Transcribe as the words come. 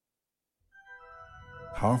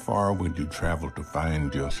How far would you travel to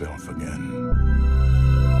find yourself again?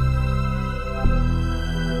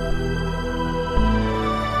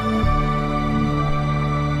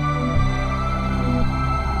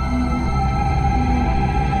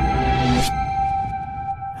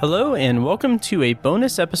 Hello and welcome to a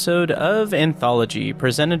bonus episode of Anthology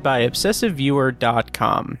presented by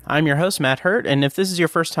ObsessiveViewer.com. I'm your host, Matt Hurt, and if this is your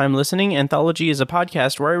first time listening, Anthology is a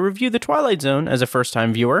podcast where I review The Twilight Zone as a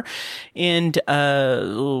first-time viewer, and,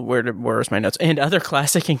 where's my notes? And other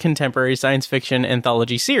classic and contemporary science fiction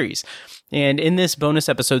anthology series. And in this bonus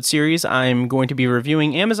episode series, I'm going to be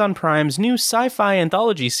reviewing Amazon Prime's new sci-fi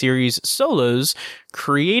anthology series, Solos,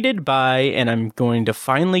 created by, and I'm going to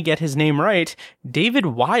finally get his name right, David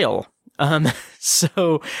Weil.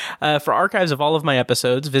 For archives of all of my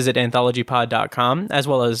episodes, visit anthologypod.com, as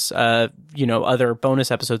well as, other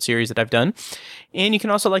bonus episode series that I've done. And you can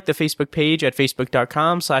also like the Facebook page at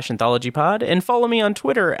facebook.com/anthologypod and follow me on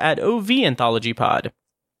Twitter at OVAnthologypod.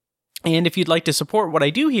 And if you'd like to support what I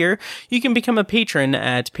do here, you can become a patron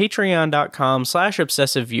at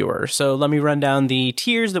patreon.com/obsessiveviewer. So let me run down the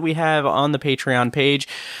tiers that we have on the Patreon page.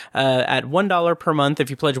 At $1 per month, if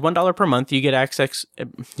you pledge $1 per month, you get access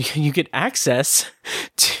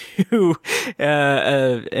to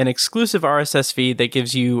an exclusive RSS feed that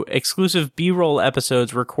gives you exclusive B-roll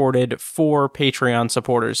episodes recorded for Patreon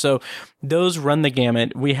supporters. So those run the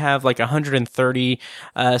gamut. We have like 130.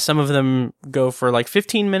 Some of them go for like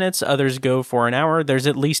 15 minutes. Others go for an hour. There's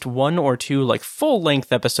at least one or two like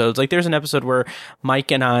full-length episodes. Like there's an episode where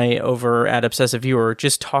Mike and I over at Obsessive Viewer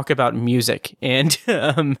just talk about music. And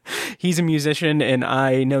he's a musician and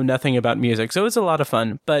I know nothing about music. So it's a lot of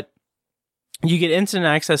fun. But you get instant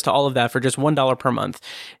access to all of that for just $1 per month.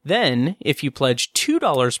 Then, if you pledge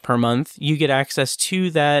 $2 per month, you get access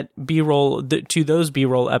to that B-roll, to those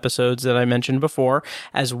B-roll episodes that I mentioned before,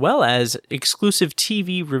 as well as exclusive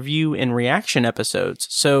TV review and reaction episodes.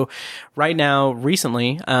 So, right now,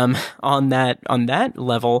 recently, on that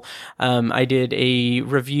level, I did a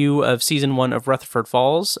review of season 1 of Rutherford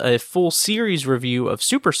Falls, a full series review of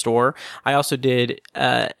Superstore. I also did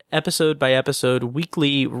episode by episode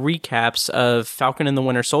weekly recaps of Falcon and the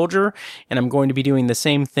Winter Soldier, and I'm going to be doing the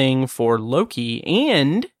same thing for Loki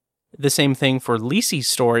and the same thing for Lisi's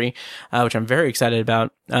story, which I'm very excited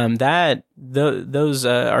about. Those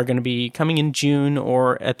are going to be coming in June,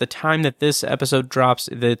 or at the time that this episode drops,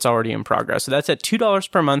 it's already in progress. So that's at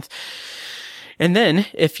 $2 per month. And then,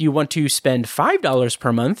 if you want to spend $5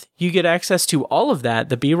 per month, you get access to all of that,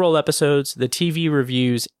 the B-roll episodes, the TV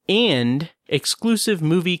reviews, and exclusive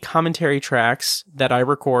movie commentary tracks that I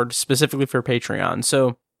record specifically for Patreon.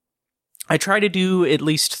 So I try to do at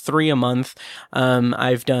least 3 a month.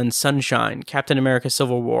 I've done Sunshine, Captain America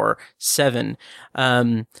Civil War, Seven,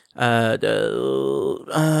 Ex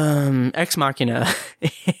Machina,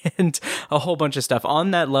 and a whole bunch of stuff.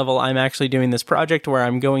 On that level, I'm actually doing this project where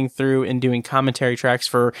I'm going through and doing commentary tracks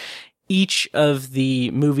for each of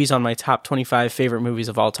the movies on my top 25 favorite movies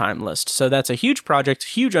of all time list. So that's a huge project,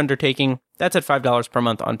 huge undertaking. That's at $5 per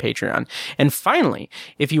month on Patreon. And finally,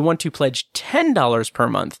 if you want to pledge $10 per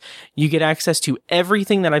month, you get access to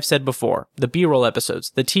everything that I've said before, the B-roll episodes,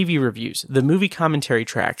 the TV reviews, the movie commentary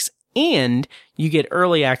tracks, and you get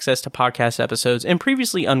early access to podcast episodes and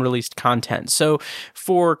previously unreleased content. So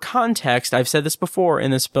for context, I've said this before in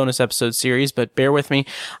this bonus episode series, but bear with me.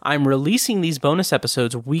 I'm releasing these bonus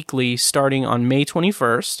episodes weekly starting on May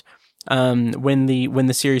 21st, when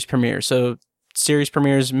the series premieres. So series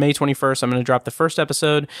premieres May 21st. I'm going to drop the first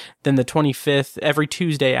episode. Then the 25th, every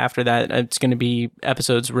Tuesday after that, it's going to be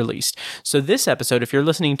episodes released. So this episode, if you're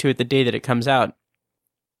listening to it the day that it comes out,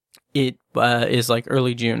 it is like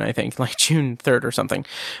early June, I think, like June 3rd or something.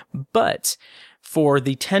 But for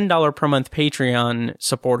the $10 per month Patreon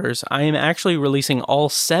supporters, I am actually releasing all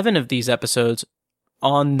 7 of these episodes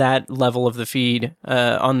on that level of the feed,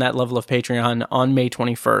 on that level of Patreon on May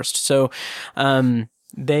 21st. So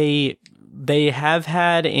they have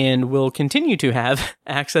had and will continue to have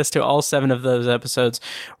access to all 7 of those episodes,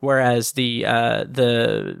 whereas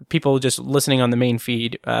the people just listening on the main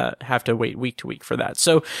feed have to wait week to week for that.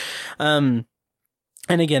 So, and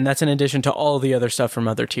again, that's in addition to all the other stuff from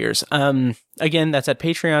other tiers. Again, that's at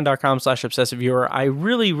patreon.com/obsessiveviewer. I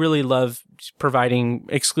really, really love providing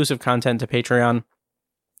exclusive content to Patreon.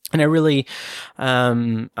 And I'm really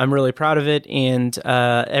proud of it. And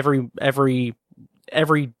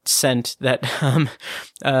every cent that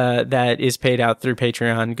that is paid out through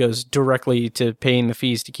Patreon goes directly to paying the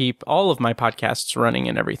fees to keep all of my podcasts running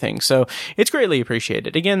and everything. So it's greatly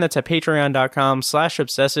appreciated. Again, that's at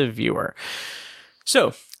patreon.com/obsessiveviewer.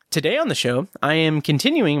 So Today on the show, I am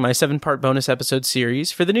continuing my 7-part bonus episode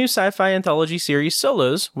series for the new sci-fi anthology series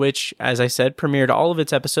Solos, which, as I said, premiered all of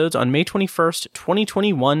its episodes on May 21st,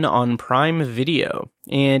 2021 on Prime Video.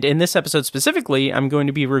 And in this episode specifically, I'm going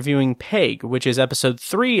to be reviewing Peg, which is episode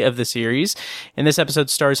 3 of the series. And this episode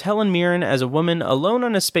stars Helen Mirren as a woman alone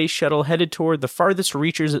on a space shuttle headed toward the farthest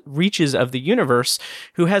reaches of the universe,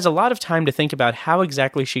 who has a lot of time to think about how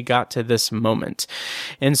exactly she got to this moment.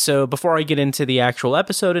 And so before I get into the actual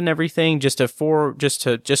episode and everything, just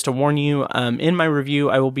to warn you, in my review,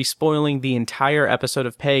 I will be spoiling the entire episode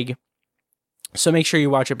of Peg. So make sure you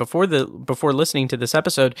watch it before listening to this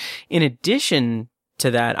episode. In addition to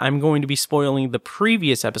that, I'm going to be spoiling the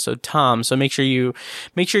previous episode, Tom. So make sure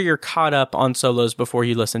you're caught up on Solos before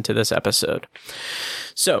you listen to this episode.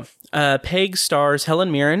 So, Peg stars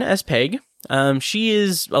Helen Mirren as Peg. She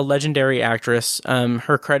is a legendary actress.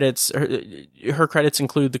 Her credits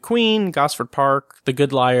include The Queen, Gosford Park, The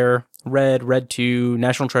Good Liar, Red 2,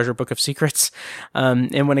 National Treasure, Book of Secrets.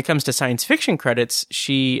 And when it comes to science fiction credits,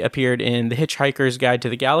 she appeared in The Hitchhiker's Guide to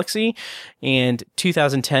the Galaxy and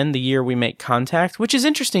 2010, The Year We Make Contact, which is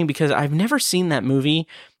interesting because I've never seen that movie,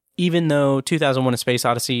 even though 2001: A Space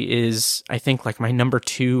Odyssey is, I think, like my number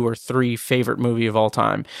 2 or 3 favorite movie of all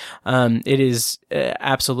time. It is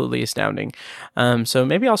absolutely astounding. So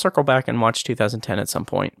maybe I'll circle back and watch 2010 at some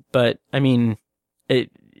point. But I mean,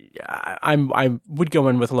 I would go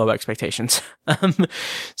in with low expectations.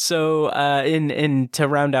 So to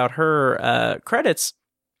round out her credits,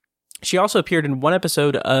 she also appeared in one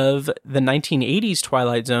episode of the 1980s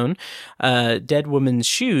Twilight Zone, Dead Woman's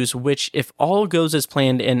Shoes, which, if all goes as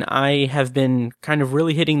planned, and I have been kind of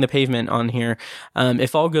really hitting the pavement on here,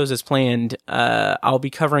 if all goes as planned, I'll be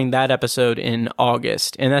covering that episode in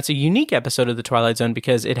August. And that's a unique episode of the Twilight Zone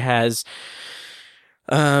because it has,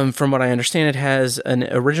 from what I understand, it has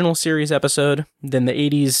an original series episode, then the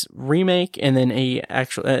 80s remake, and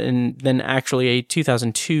then actually a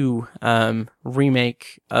 2002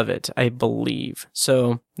 remake of it, I believe.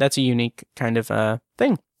 So that's a unique kind of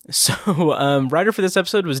thing. So writer for this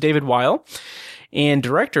episode was David Weil, and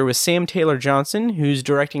director was Sam Taylor Johnson, whose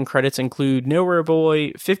directing credits include Nowhere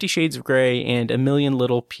Boy, 50 Shades of Grey, and A Million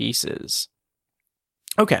Little Pieces.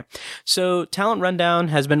 Okay, so talent rundown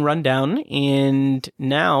has been run down, and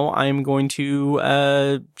now I'm going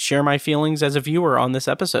to share my feelings as a viewer on this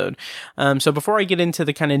episode. So before I get into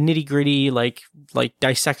the kind of nitty gritty, like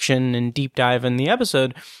dissection and deep dive in the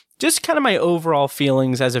episode, just kind of my overall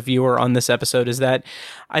feelings as a viewer on this episode is that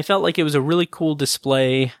I felt like it was a really cool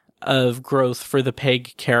display of growth for the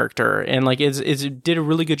Peg character, and like it did a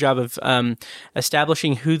really good job of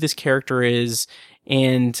establishing who this character is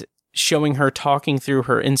and showing her talking through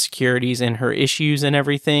her insecurities and her issues and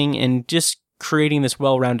everything, and just creating this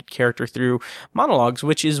well-rounded character through monologues,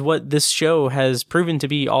 which is what this show has proven to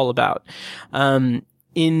be all about.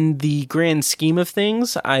 In the grand scheme of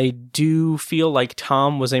things, I do feel like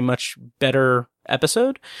Tom was a much better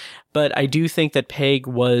episode, but I do think that Peg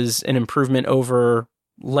was an improvement over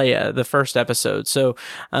Leia, the first episode. So,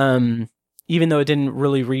 even though it didn't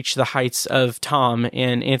really reach the heights of Tom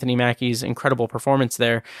and Anthony Mackie's incredible performance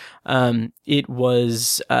there, it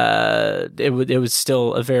was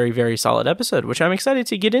still a very, very solid episode, which I'm excited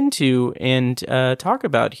to get into and talk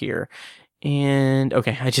about here. And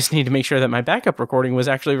okay, I just need to make sure that my backup recording was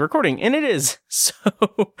actually recording, and it is. So,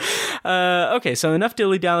 okay, so enough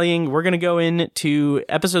dilly-dallying. We're going to go into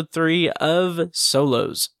episode 3 of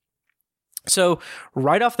Solos. So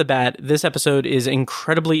right off the bat, this episode is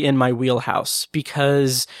incredibly in my wheelhouse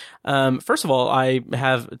because, first of all, I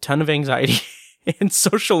have a ton of anxiety and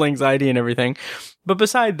social anxiety and everything. But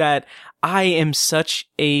beside that, I am such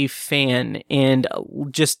a fan and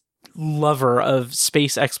just lover of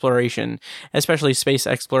space exploration, especially space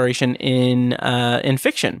exploration in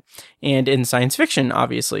fiction and in science fiction,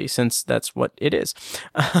 obviously, since that's what it is.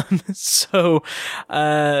 So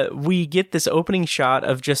we get this opening shot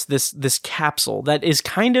of just this capsule that is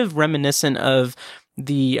kind of reminiscent of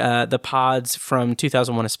the pods from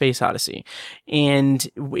 2001: A Space Odyssey, and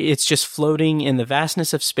it's just floating in the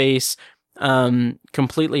vastness of space,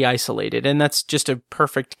 completely isolated. And that's just a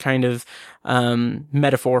perfect kind of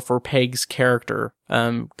metaphor for Peg's character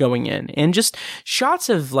going in. And just shots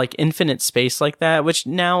of like infinite space like that, which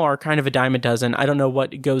now are kind of a dime a dozen. I don't know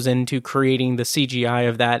what goes into creating the CGI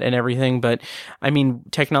of that and everything, but I mean,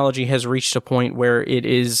 technology has reached a point where it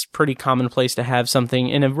is pretty commonplace to have something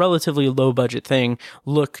in a relatively low budget thing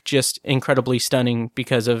look just incredibly stunning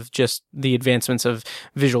because of just the advancements of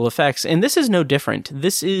visual effects. And this is no different.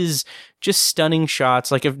 This is just stunning shots.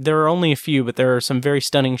 Like, if there are only a few, but there are some very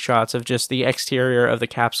stunning shots of just the exterior of the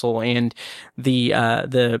capsule and the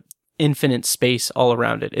infinite space all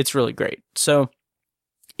around it. It's really great. So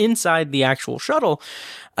inside the actual shuttle,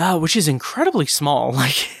 which is incredibly small,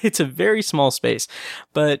 like it's a very small space,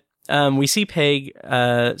 but we see Peg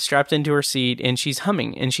strapped into her seat, and she's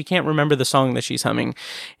humming, and she can't remember the song that she's humming.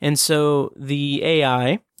 And so the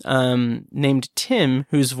AI named Tim,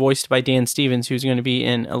 who's voiced by Dan Stevens, who's going to be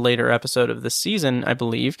in a later episode of this season, I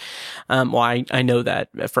believe. Well, I know that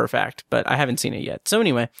for a fact, but I haven't seen it yet. So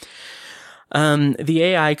anyway, the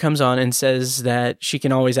AI comes on and says that she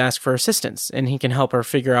can always ask for assistance, and he can help her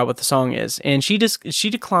figure out what the song is. And she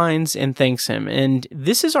declines and thanks him. And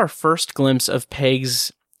this is our first glimpse of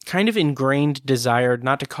Peg's kind of ingrained desire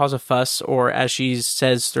not to cause a fuss, or as she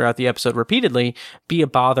says throughout the episode repeatedly, be a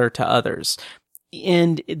bother to others.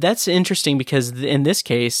 And that's interesting because in this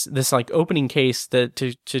case, this like opening case that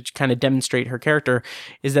to kind of demonstrate her character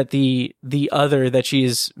is that the other that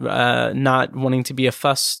she's not wanting to be a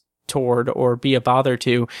fuss toward or be a bother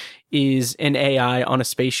to is an AI on a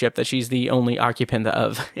spaceship that she's the only occupant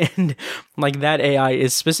of. And like that AI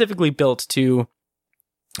is specifically built to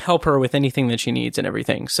help her with anything that she needs and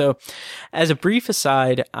everything. So as a brief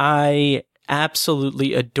aside, I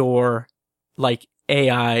absolutely adore like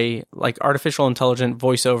AI, like artificial intelligent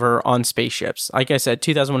voiceover on spaceships. Like I said,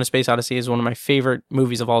 2001: A Space Odyssey is one of my favorite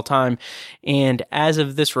movies of all time. And as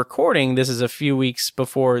of this recording, this is a few weeks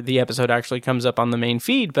before the episode actually comes up on the main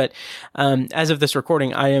feed. But as of this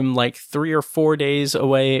recording, I am like 3 or 4 days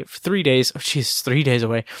away, 3 days, 3 days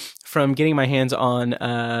away from getting my hands on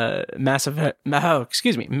Mass Effect,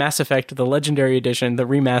 the Legendary Edition, the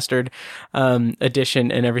remastered edition,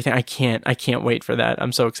 and everything. I can't wait for that.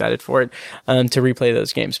 I'm so excited for it to replay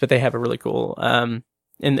those games. But they have a really cool, and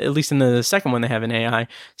at least in the second one, they have an AI,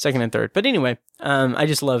 second and third. But anyway, I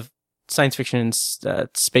just love science fiction and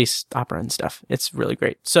space opera and stuff. It's really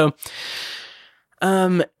great. So.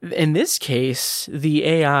 In this case, the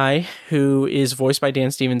AI, who is voiced by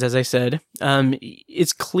Dan Stevens, as I said,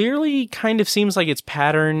 it's clearly kind of seems like it's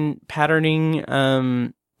patterning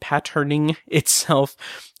itself.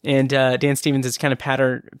 And, Dan Stevens is kind of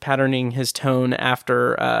patterning his tone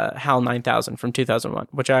after, HAL 9000 from 2001,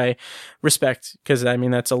 which I respect because, I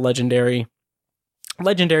mean, that's a legendary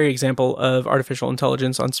example of artificial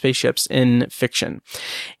intelligence on spaceships in fiction.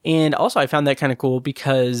 And also I found that kind of cool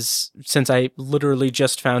because since I literally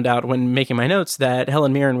just found out when making my notes that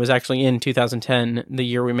Helen Mirren was actually in 2010, the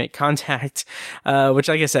year we make contact, which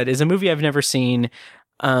like I said, is a movie I've never seen.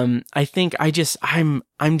 I think I'm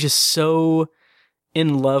just so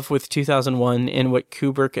in love with 2001 and what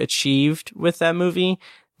Kubrick achieved with that movie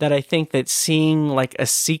that I think that seeing like a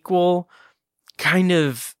sequel kind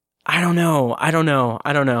of, I don't know. I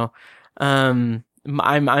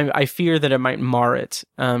fear that it might mar it,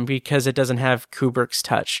 because it doesn't have Kubrick's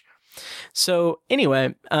touch. So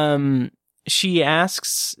anyway, she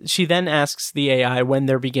then asks the AI when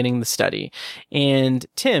they're beginning the study, and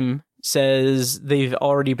Tim says they've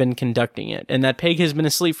already been conducting it, and that Peg has been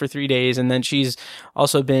asleep for 3 days, and then she's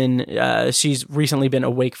also been, she's recently been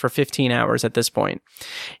awake for 15 hours at this point.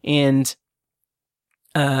 And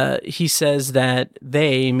he says that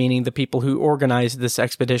they, meaning the people who organized this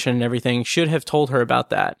expedition and everything, should have told her about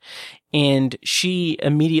that. And she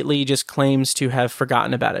immediately just claims to have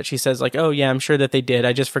forgotten about it. She says like, oh yeah, I'm sure that they did.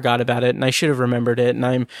 I just forgot about it and I should have remembered it.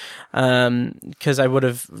 And cause I would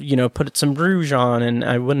have, put some rouge on and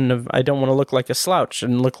I don't want to look like a slouch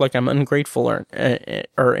and look like I'm ungrateful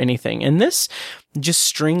or anything. And this just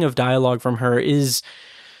string of dialogue from her is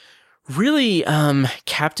really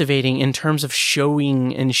captivating in terms of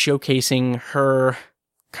showing and showcasing her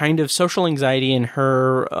kind of social anxiety and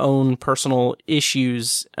her own personal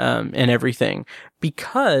issues and everything,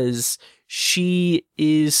 because she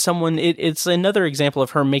is someone, it's another example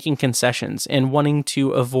of her making concessions and wanting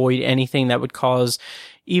to avoid anything that would cause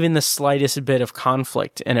even the slightest bit of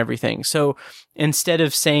conflict and everything. So instead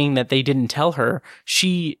of saying that they didn't tell her,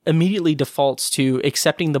 she immediately defaults to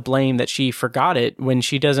accepting the blame that she forgot it when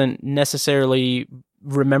she doesn't necessarily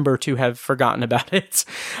remember to have forgotten about it.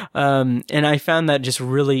 And I found that just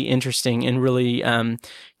really interesting and really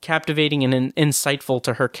captivating and insightful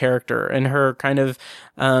to her character and her kind of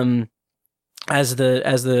as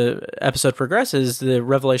the episode progresses, the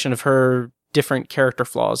revelation of her different character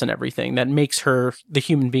flaws and everything that makes her the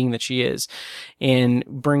human being that she is and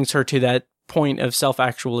brings her to that point of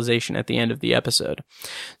self-actualization at the end of the episode.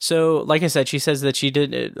 So, like I said, she says that she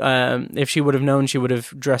did, if she would have known, she would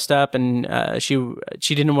have dressed up, and she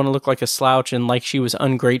didn't want to look like a slouch and like she was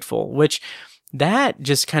ungrateful, which that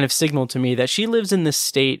just kind of signaled to me that she lives in this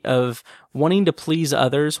state of wanting to please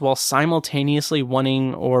others while simultaneously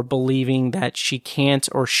wanting or believing that she can't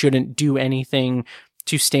or shouldn't do anything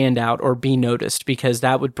stand out or be noticed, because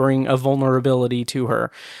that would bring a vulnerability to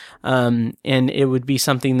her. And it would be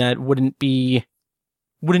something that wouldn't be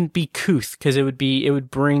couth, because it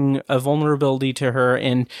would bring a vulnerability to her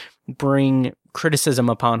and bring criticism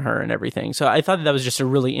upon her and everything. So I thought that was just a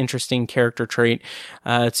really interesting character trait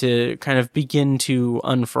to kind of begin to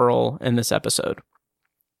unfurl in this episode.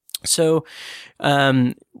 So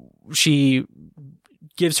she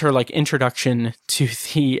gives her like introduction to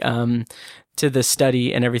the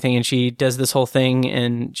study and everything, and she does this whole thing,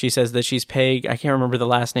 and she says that she's Peg. I can't remember the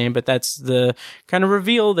last name, but that's the kind of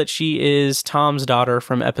reveal that she is Tom's daughter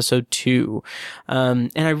from episode 2.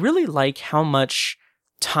 And I really like how much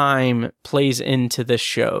time plays into this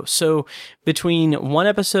show. So between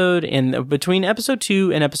episode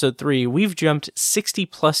 2 and episode 3, we've jumped 60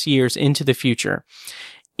 plus years into the future.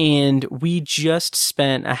 And we just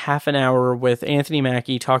spent a half an hour with Anthony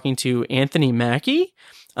Mackie talking to Anthony Mackie.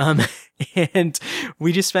 And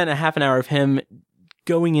we just spent a half an hour of him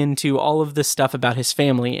going into all of this stuff about his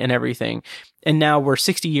family and everything. And now we're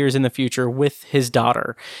 60 years in the future with his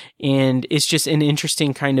daughter. And it's just an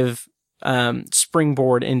interesting kind of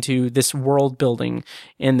springboard into this world building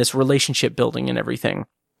and this relationship building and everything,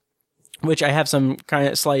 which I have some kind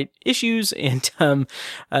of slight issues and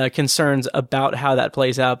concerns about how that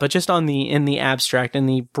plays out. But just in the abstract, in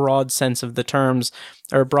the broad sense of the terms,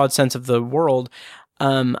 or broad sense of the world,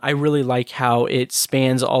 I really like how it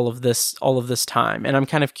spans all of this time. And I'm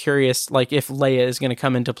kind of curious, like, if Leia is going to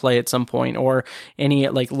come into play at some point, or any,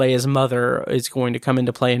 like, Leia's mother is going to come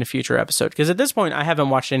into play in a future episode. Because at this point, I haven't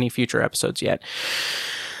watched any future episodes yet.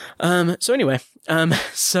 So anyway,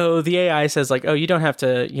 so the AI says, like, oh, you don't have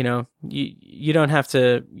to, you don't have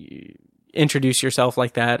to introduce yourself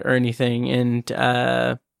like that or anything.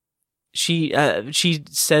 And, she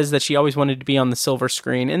says that she always wanted to be on the silver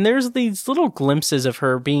screen, and there's these little glimpses of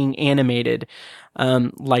her being animated,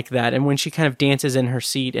 like that. And when she kind of dances in her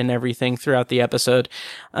seat and everything throughout the episode,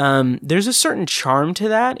 there's a certain charm to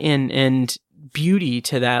that and beauty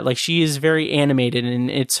to that. Like, she is very animated,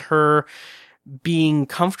 and it's her being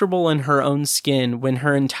comfortable in her own skin when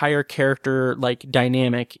her entire character, like,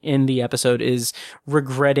 dynamic in the episode is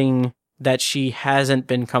regretting that she hasn't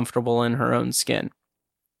been comfortable in her own skin.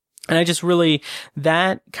 And I just really,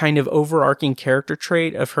 that kind of overarching character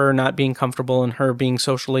trait of her not being comfortable and her being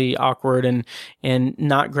socially awkward and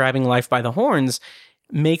not grabbing life by the horns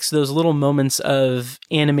makes those little moments of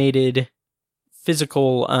animated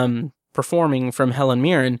physical performing from Helen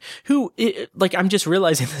Mirren, who, like, I'm just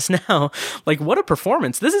realizing this now, like, what a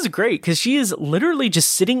performance. This is great, because she is literally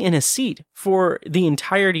just sitting in a seat for the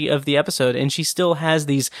entirety of the episode, and she still has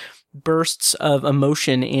these bursts of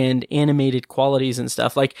emotion and animated qualities and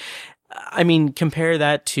stuff. Like, I mean, compare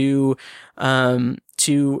that to Anne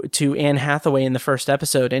Hathaway in the first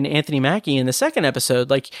episode and Anthony Mackie in the second episode.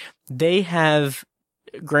 Like, they have,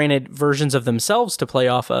 granted, versions of themselves to play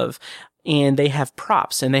off of, and they have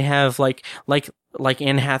props, and they have like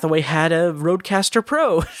Anne Hathaway had a Rodecaster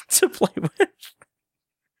Pro to play with.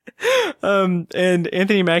 And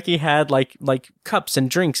Anthony Mackie had like cups and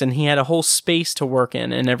drinks, and he had a whole space to work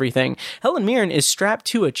in and everything. Helen Mirren is strapped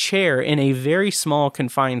to a chair in a very small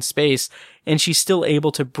confined space, and she's still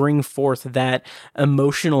able to bring forth that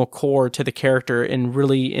emotional core to the character in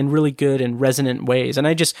really good and resonant ways. And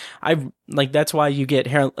I like, that's why you get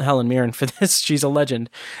Helen Mirren for this. She's a legend.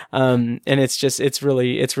 And it's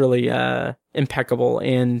really impeccable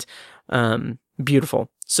and beautiful.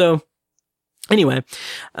 So anyway,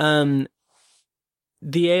 the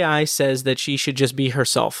AI says that she should just be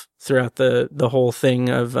herself throughout the whole thing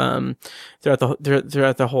of throughout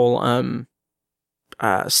the whole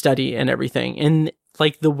study and everything. And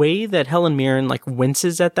like, the way that Helen Mirren like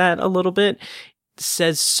winces at that a little bit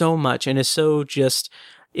says so much, and is so just,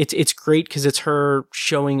 it's great, because it's her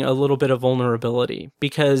showing a little bit of vulnerability,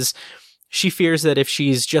 because she fears that if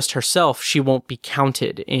she's just herself, she won't be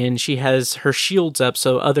counted, and she has her shields up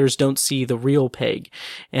so others don't see the real Peg.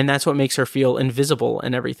 And that's what makes her feel invisible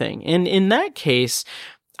and everything. And in that case,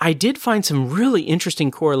 I did find some really interesting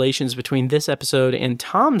correlations between this episode and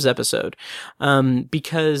Tom's episode,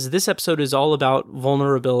 because this episode is all about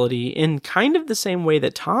vulnerability in kind of the same way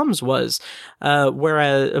that Tom's was,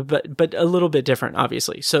 whereas, but a little bit different,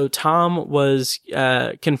 obviously. So Tom was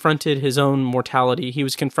confronted his own mortality. He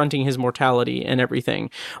was confronting his mortality and everything,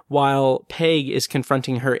 while Peg is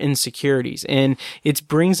confronting her insecurities. And it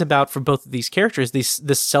brings about for both of these characters this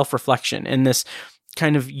self-reflection and this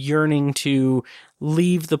kind of yearning to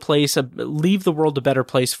leave the world a better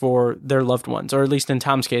place for their loved ones, or at least in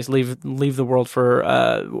Tom's case, leave the world for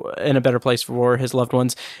in a better place for his loved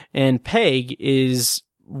ones. And Peg is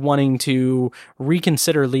wanting to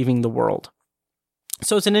reconsider leaving the world.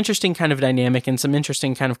 So it's an interesting kind of dynamic and some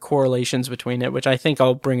interesting kind of correlations between it, which I think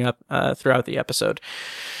I'll bring up throughout the episode.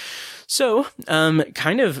 So,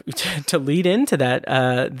 kind of to lead into that,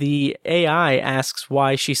 the AI asks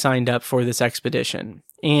why she signed up for this expedition.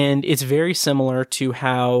 And it's very similar to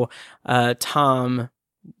how Tom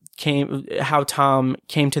came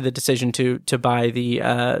to the decision to buy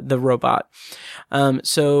the robot.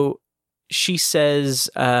 So she says,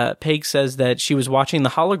 Peg says that she was watching the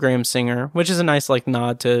Hologram Singer, which is a nice like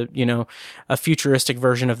nod to, a futuristic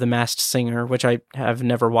version of the Masked Singer, which I have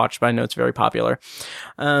never watched, but I know it's very popular.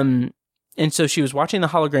 And so she was watching the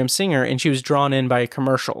Hologram Singer, and she was drawn in by a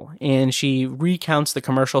commercial. And she recounts the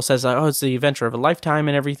commercial, says, "Oh, it's the adventure of a lifetime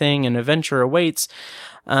and everything, and adventure awaits."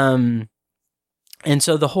 And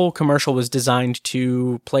so the whole commercial was designed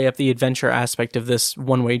to play up the adventure aspect of this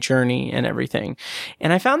one-way journey and everything.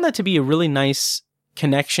 And I found that to be a really nice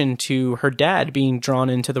connection to her dad being drawn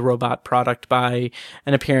into the robot product by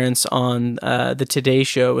an appearance on the Today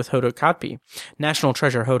Show with Hodo Kotb, National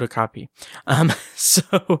Treasure Hodo Kotb.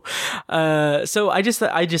 So I just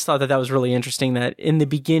thought that was really interesting that in the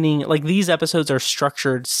beginning, like these episodes are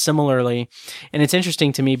structured similarly, and it's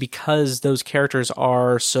interesting to me because those characters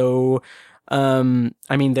are so.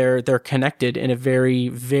 They're connected in a very,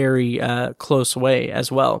 very close way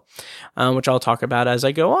as well, which I'll talk about as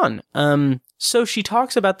I go on. So she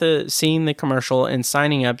talks about seeing the commercial and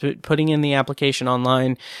signing up, putting in the application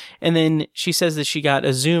online, and then she says that she got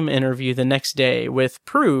a Zoom interview the next day with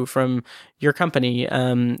Prue from your company.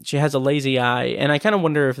 She has a lazy eye, and I kind of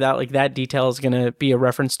wonder if that detail is going to be a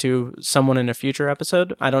reference to someone in a future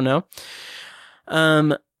episode. I don't know.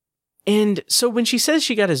 And so when she says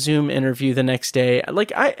she got a Zoom interview the next day,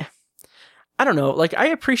 I don't know, I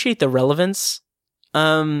appreciate the relevance,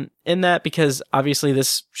 in that, because obviously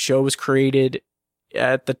this show was created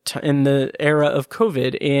in the era of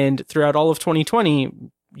COVID, and throughout all of 2020,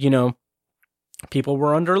 people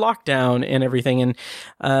were under lockdown and everything. And,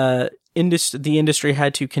 the industry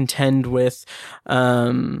had to contend with,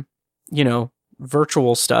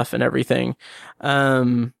 virtual stuff and everything.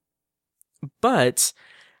 But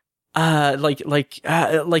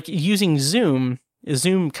using Zoom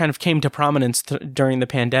kind of came to prominence during the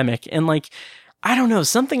pandemic. And I don't know,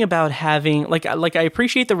 something about having, I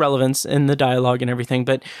appreciate the relevance in the dialogue and everything,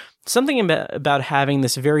 but something about having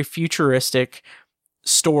this very futuristic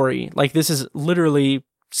story, this is literally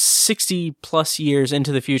 60 plus years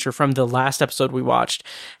into the future from the last episode we watched,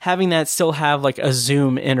 having that still have a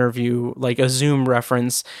Zoom interview, a Zoom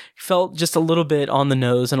reference, felt just a little bit on the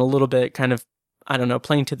nose and a little bit kind of, I don't know,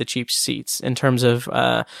 playing to the cheap seats in terms of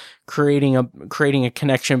creating a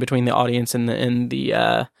connection between the audience and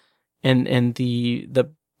the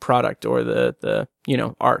product or the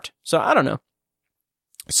art. So I don't know.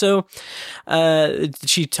 So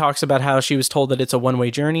she talks about how she was told that it's a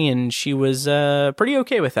one-way journey, and she was pretty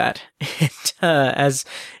okay with that. And as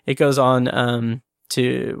it goes on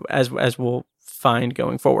as we'll find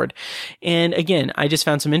going forward. And again, I just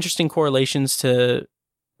found some interesting correlations to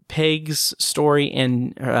Peg's story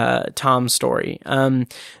and Tom's story,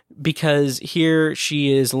 because here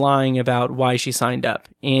she is lying about why she signed up,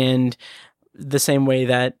 and the same way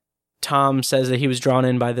that Tom says that he was drawn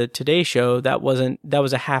in by the Today Show, that was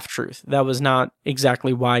a half truth. That was not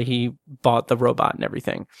exactly why he bought the robot and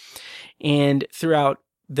everything. And throughout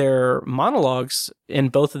their monologues in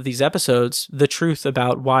both of these episodes, the truth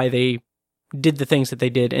about why they did the things that they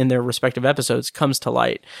did in their respective episodes comes to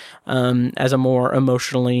light as a more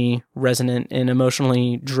emotionally resonant and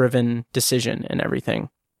emotionally driven decision and everything.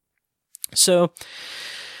 So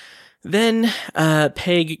then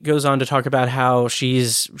Peg goes on to talk about how she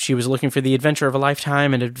was looking for the adventure of a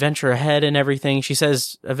lifetime and adventure ahead and everything. She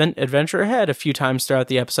says adventure ahead a few times throughout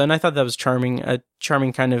the episode, and I thought that was a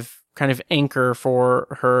charming kind of anchor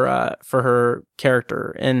for her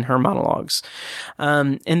character in her monologues.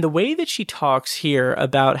 And the way that she talks here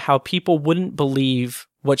about how people wouldn't believe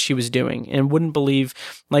what she was doing and wouldn't believe,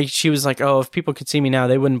 she was like, oh, if people could see me now,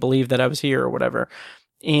 they wouldn't believe that I was here or whatever.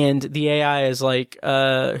 And the AI is like,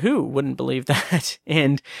 who wouldn't believe that?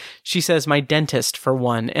 And she says, my dentist, for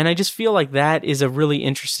one. And I just feel like that is a really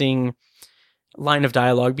interesting line of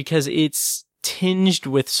dialogue, because it's tinged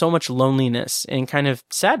with so much loneliness and kind of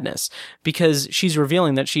sadness, because she's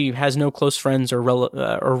revealing that she has no close friends or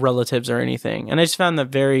relatives or anything. And I just found that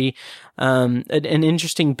very an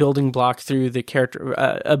interesting building block through the character,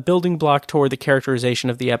 a building block toward the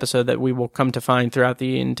characterization of the episode that we will come to find throughout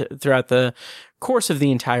the course of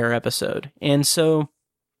the entire episode. And so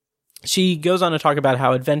she goes on to talk about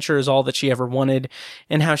how adventure is all that she ever wanted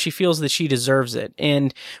and how she feels that she deserves it.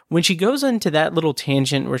 And when she goes into that little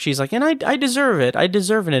tangent where she's like, and I deserve it, I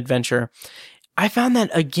deserve an adventure, I found that,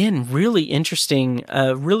 again, really interesting,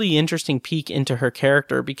 really interesting peek into her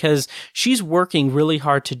character, because she's working really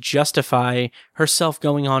hard to justify herself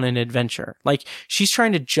going on an adventure. Like, she's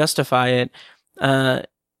trying to justify it, and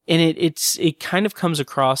it kind of comes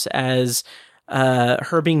across as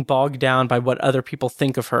her being bogged down by what other people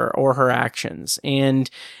think of her or her actions. And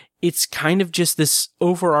it's kind of just this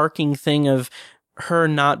overarching thing of her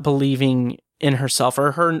not believing in herself,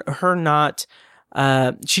 or her not...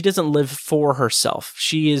 she doesn't live for herself.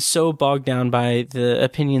 She is so bogged down by the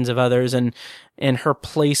opinions of others and her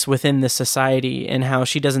place within the society, and how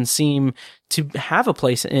she doesn't seem to have a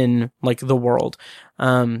place in like the world.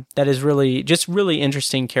 That is really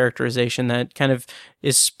interesting characterization that kind of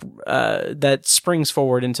is, that springs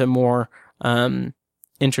forward into more,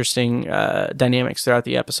 interesting dynamics throughout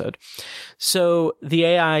the episode. So the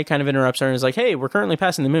AI kind of interrupts her and is like, hey, we're currently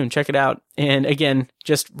passing the moon, check it out. And again,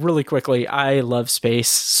 just really quickly, I love space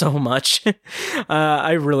so much.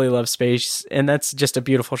 I really love space, and that's just a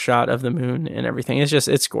beautiful shot of the moon and everything.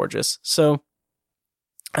 It's gorgeous. So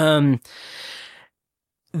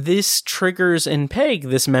this triggers in Peg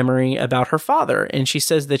this memory about her father, and she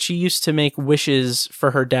says that she used to make wishes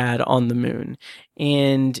for her dad on the moon.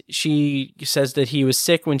 And she says that he was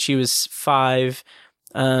sick when she was 5.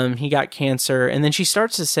 He got cancer, and then she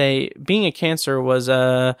starts to say being a cancer was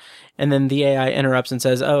and then the AI interrupts and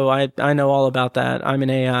says, oh, I know all about that, I'm an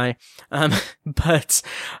AI. But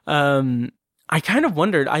I kind of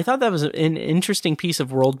wondered, I thought that was an interesting piece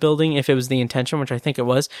of world building, if it was the intention, which I think it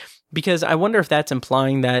was, because I wonder if that's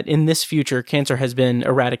implying that in this future, cancer has been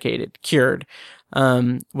eradicated, cured,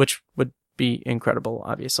 which would be incredible,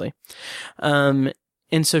 obviously. And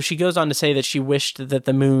so she goes on to say that she wished that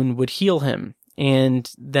the moon would heal him. And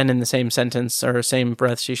then in the same sentence, or same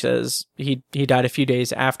breath, she says he died a few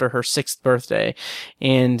days after her 6th birthday,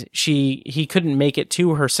 and he couldn't make it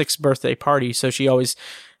to her 6th birthday party, so she always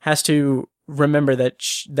has to remember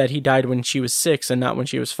that he died when she was 6 and not when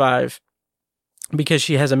she was 5, because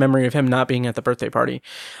she has a memory of him not being at the birthday party.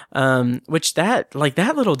 Which that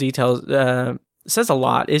little detail says a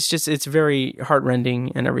lot. It's very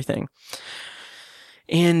heartrending and everything.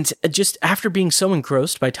 And just after being so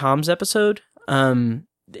engrossed by Tom's episode,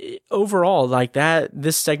 overall, like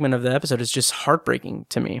this segment of the episode is just heartbreaking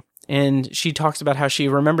to me. And she talks about how she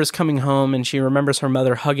remembers coming home, and she remembers her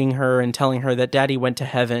mother hugging her and telling her that daddy went to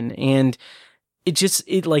heaven. And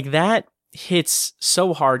it like that hits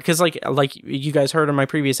so hard, because like you guys heard in my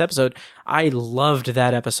previous episode, I loved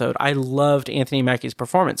that episode. I loved Anthony Mackie's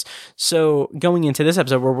performance. So going into this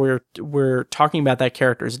episode where we're talking about that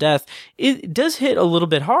character's death, it does hit a little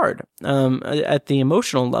bit hard at the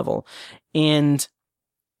emotional level.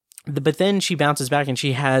 But then she bounces back, and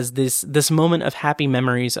she has this moment of happy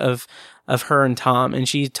memories of her and Tom, and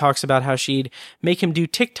she talks about how she'd make him do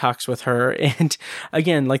TikToks with her, and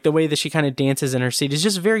again, like the way that she kind of dances in her seat is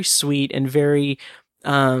just very sweet and very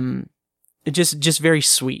just very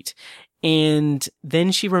sweet. And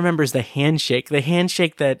then she remembers the handshake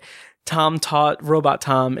that Tom taught Robot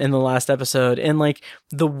Tom in the last episode, and like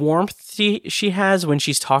the warmth she has when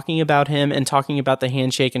she's talking about him and talking about the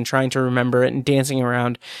handshake and trying to remember it and dancing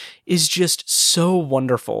around is just so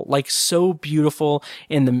wonderful, like so beautiful.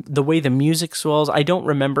 And the way the music swells, I don't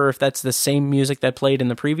remember if that's the same music that played in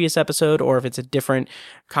the previous episode or if it's a different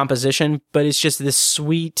composition, but it's just this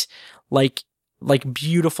sweet, like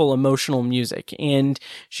beautiful emotional music. And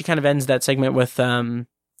she kind of ends that segment with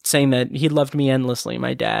saying that he loved me endlessly,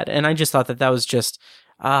 my dad. And I just thought that was just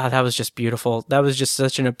beautiful. That was just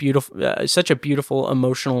such a beautiful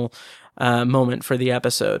emotional moment for the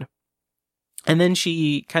episode. And then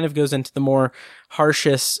she kind of goes into the more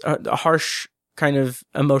harsh kind of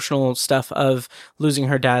emotional stuff of losing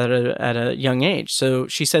her dad at a young age. So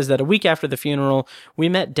she says that a week after the funeral, we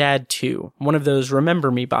met Dad too, one of those remember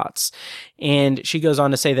me bots. And she goes on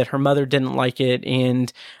to say that her mother didn't like it,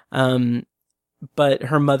 and but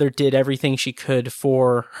her mother did everything she could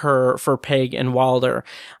for Peg and Wilder,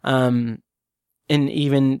 and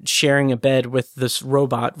even sharing a bed with this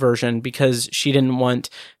robot version, because she didn't want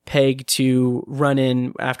Peg to run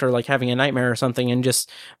in after like having a nightmare or something and just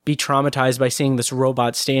be traumatized by seeing this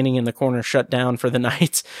robot standing in the corner shut down for the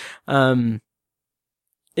night.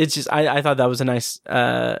 It's just, I thought that was a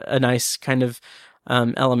nice kind of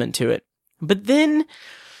element to it. But then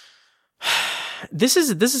this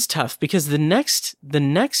is tough, because the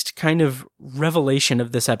next kind of revelation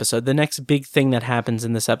of this episode, the next big thing that happens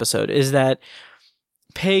in this episode, is that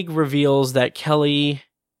Peg reveals that Kelly,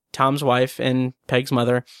 Tom's wife and Peg's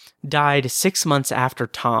mother, died 6 months after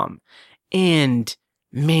Tom. And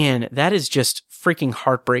man, that is just freaking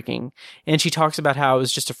heartbreaking. And she talks about how it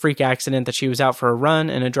was just a freak accident, that she was out for a run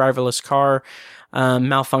and a driverless car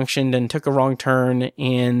malfunctioned and took a wrong turn,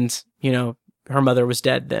 and, you know, her mother was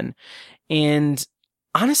dead then. And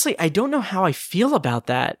honestly, I don't know how I feel about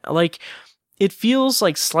that. Like, it feels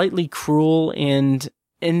like slightly cruel, and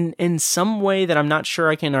in some way that I'm not sure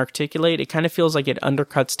I can articulate, it kind of feels like it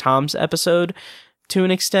undercuts Tom's episode to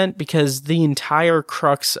an extent, because the entire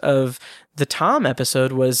crux of the Tom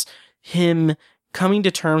episode was him coming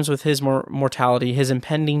to terms with his mortality, his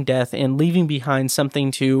impending death, and leaving behind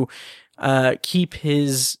something to keep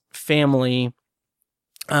his family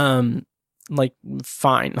like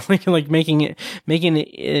fine, like making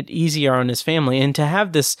it easier on his family. And to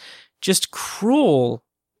have this just cruel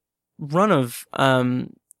run of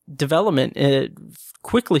development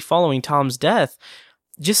quickly following Tom's death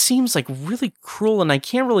just seems like really cruel, and I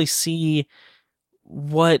can't really see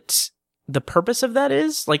what the purpose of that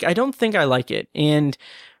is. Like, I don't think I like it. And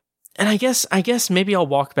I guess maybe I'll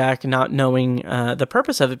walk back not knowing the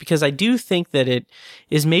purpose of it, because I do think that it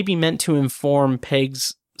is maybe meant to inform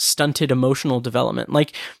Peg's stunted emotional development.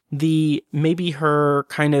 Like, maybe her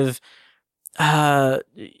kind of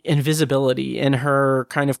invisibility and her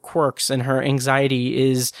kind of quirks and her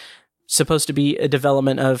anxiety is supposed to be a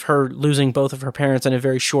development of her losing both of her parents in a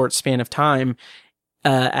very short span of time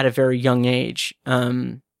at a very young age.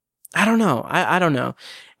 I don't know. I don't know.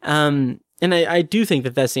 And I do think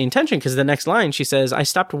that that's the intention, because the next line she says, "I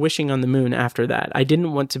stopped wishing on the moon after that. I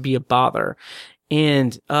didn't want to be a bother."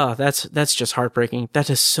 And that's just heartbreaking. That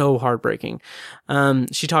is so heartbreaking.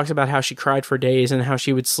 She talks about how she cried for days and how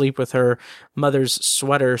she would sleep with her mother's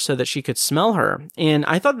sweater so that she could smell her. And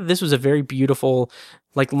I thought that this was a very beautiful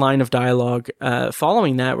like line of dialogue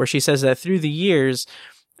following that, where she says that through the years,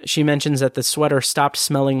 she mentions that the sweater stopped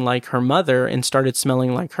smelling like her mother and started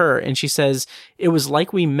smelling like her. And she says, it was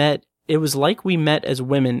like we met as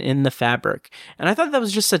women in the fabric. And I thought that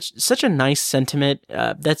was just such a nice sentiment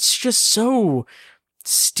that's just so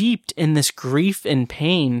steeped in this grief and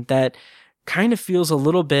pain that kind of feels a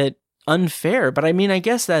little bit unfair. But I mean, I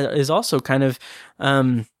guess that is also kind of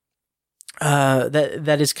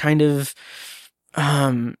that is kind of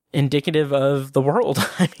indicative of the world.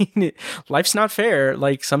 I mean, life's not fair.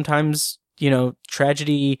 Like, sometimes,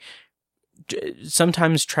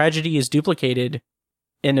 sometimes tragedy is duplicated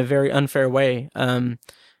in a very unfair way in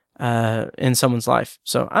someone's life.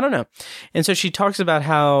 So I don't know. And so she talks about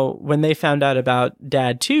how when they found out about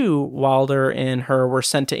Dad too, Wilder and her were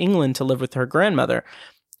sent to England to live with her grandmother.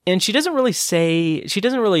 And she doesn't really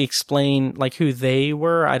explain like who they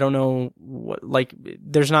were. I don't know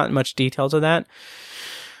there's not much detail to that.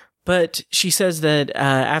 But she says that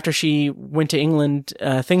after she went to England,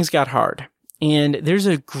 things got hard. And there's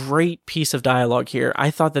a great piece of dialogue here.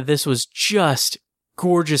 I thought that this was just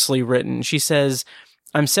gorgeously written. She says,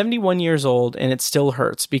 "I'm 71 years old and it still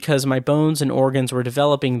hurts because my bones and organs were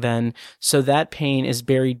developing then, so that pain is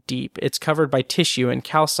buried deep. It's covered by tissue and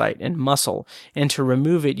calcite and muscle, and to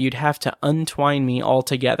remove it, you'd have to untwine me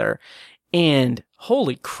altogether." And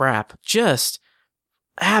holy crap, just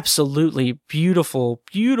absolutely beautiful,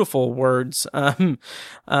 beautiful words. And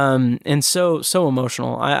so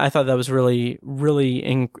emotional. I thought that was really, really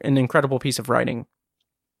an incredible piece of writing.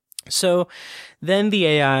 So then the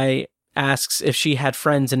AI asks if she had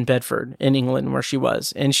friends in Bedford, in England, where she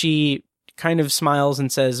was. And she kind of smiles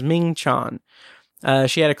and says, Ming Chan.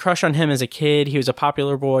 She had a crush on him as a kid. He was a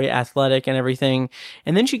popular boy, athletic and everything.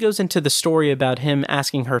 And then she goes into the story about him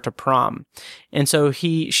asking her to prom. And so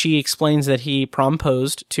she explains that he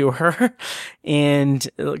promposed to her, and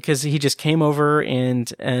because he just came over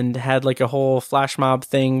and had like a whole flash mob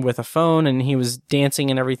thing with a phone, and he was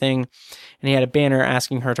dancing and everything. And he had a banner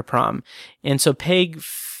asking her to prom. And so Peg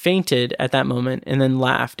fainted at that moment and then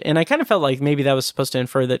laughed. And I kind of felt like maybe that was supposed to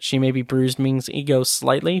infer that she maybe bruised Ming's ego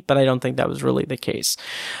slightly, but I don't think that was really the case.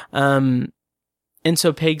 And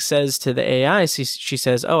so Peg says to the AI, she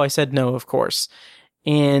says, "Oh, I said no, of course."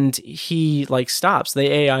 And he like stops.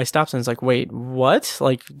 The AI stops and is like, "Wait, what?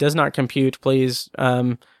 Like, does not compute, please.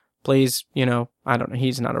 Please, I don't know.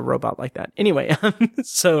 He's not a robot like that." Anyway,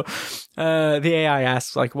 so the AI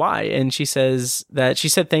asks, like, why? And she says that she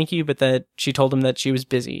said thank you, but that she told him that she was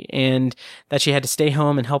busy and that she had to stay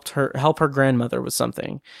home and help her grandmother with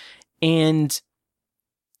something. And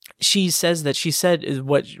she says that she said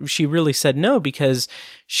what she really said no, because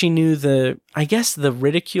she knew the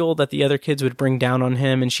ridicule that the other kids would bring down on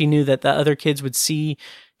him. And she knew that the other kids would see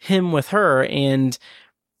him with her, and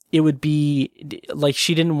it would be like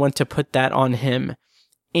she didn't want to put that on him.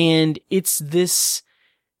 And it's this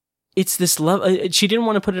it's this love. She didn't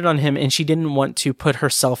want to put it on him, and she didn't want to put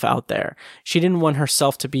herself out there. She didn't want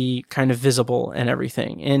herself to be kind of visible and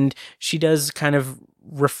everything. And she does kind of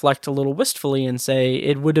reflect a little wistfully and say,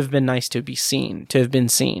 it would have been nice to have been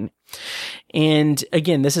seen. And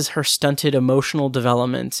again, this is her stunted emotional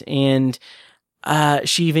development. And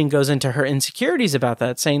she even goes into her insecurities about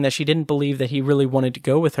that, saying that she didn't believe that he really wanted to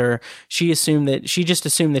go with her. She just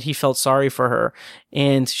assumed that he felt sorry for her,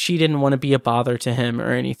 and she didn't want to be a bother to him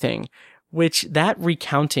or anything. Which that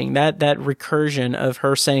recounting, that recursion of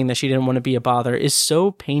her saying that she didn't want to be a bother is so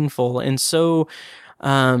painful and so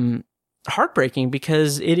heartbreaking,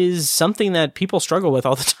 because it is something that people struggle with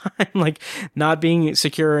all the time, like not being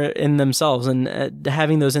secure in themselves and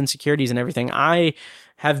having those insecurities and everything. I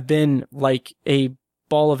have been like a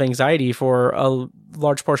ball of anxiety for a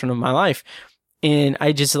large portion of my life. And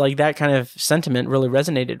I just like that kind of sentiment really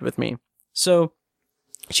resonated with me. So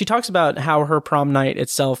she talks about how her prom night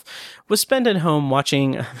itself was spent at home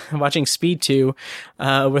watching Speed 2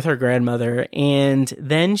 with her grandmother. And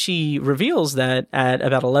then she reveals that at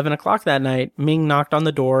about 11 o'clock that night, Ming knocked on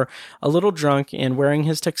the door, a little drunk and wearing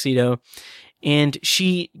his tuxedo. And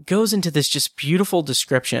she goes into this just beautiful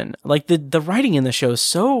description. Like the writing in the show is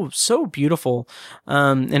so beautiful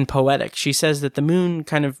and poetic. She says that the moon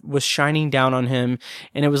kind of was shining down on him,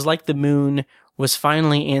 and it was like the moon was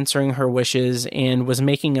finally answering her wishes and was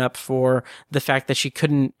making up for the fact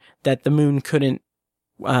that the moon couldn't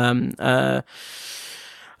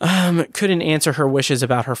answer her wishes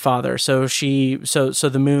about her father. So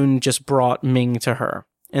the moon just brought Ming to her.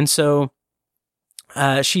 And so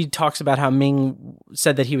she talks about how Ming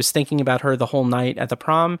said that he was thinking about her the whole night at the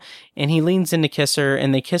prom, and he leans in to kiss her,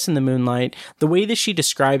 and they kiss in the moonlight. The way that she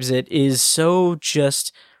describes it is so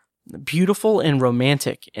just beautiful and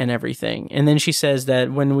romantic and everything. And then she says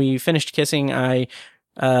that when we finished kissing, I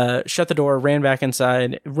shut the door, ran back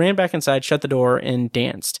inside, shut the door, and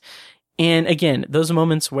danced. And again, those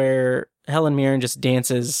moments where Helen Mirren just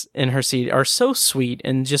dances in her seat are so sweet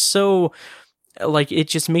and just so, like, it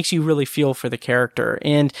just makes you really feel for the character.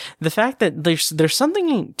 And the fact that there's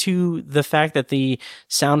something to the fact that the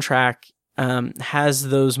soundtrack has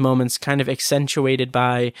those moments kind of accentuated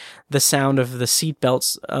by the sound of the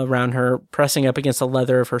seatbelts around her pressing up against the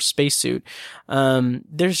leather of her spacesuit.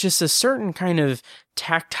 There's just a certain kind of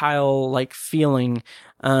tactile like feeling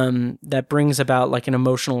that brings about like an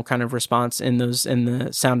emotional kind of response in the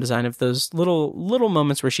sound design of those little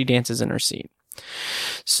moments where she dances in her seat.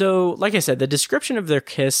 So, like I said, the description of their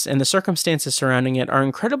kiss and the circumstances surrounding it are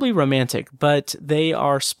incredibly romantic, but they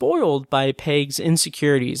are spoiled by Peg's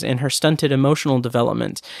insecurities and her stunted emotional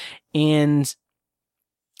development. And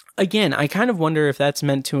again, I kind of wonder if that's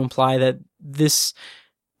meant to imply that this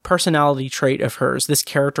personality trait of hers, this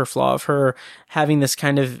character flaw of her having this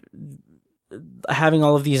kind of having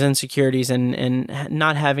all of these insecurities and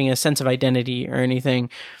not having a sense of identity or anything,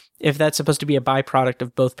 if that's supposed to be a byproduct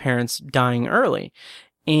of both parents dying early.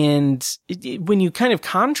 And when you kind of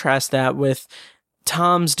contrast that with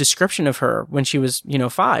Tom's description of her when she was,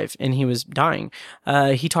 5 and he was dying,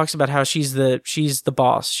 he talks about how she's the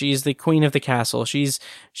boss. She's the queen of the castle. She's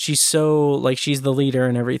so like, she's the leader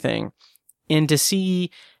and everything. And to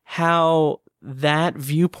see how that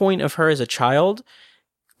viewpoint of her as a child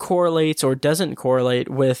correlates or doesn't correlate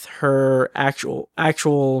with her actual, like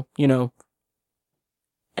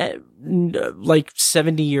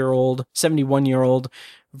 71-year-old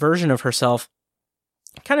version of herself,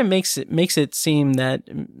 kind of makes it seem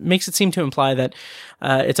to imply that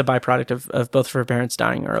it's a byproduct of both of her parents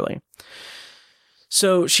dying early.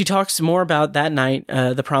 So she talks more about that night,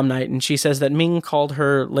 the prom night, and she says that Ming called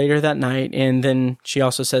her later that night, and then she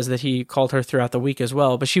also says that he called her throughout the week as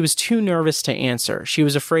well, but she was too nervous to answer. She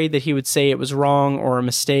was afraid that he would say it was wrong or a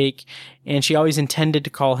mistake, and she always intended to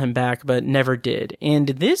call him back, but never did. And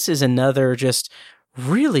this is another just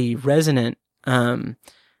really resonant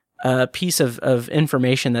piece of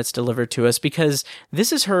information that's delivered to us, because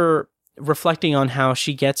this is her reflecting on how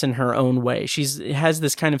she gets in her own way. She has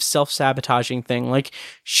this kind of self-sabotaging thing. Like,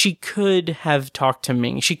 she could have talked to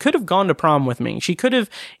Ming. She could have gone to prom with Ming. She could have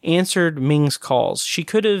answered Ming's calls. She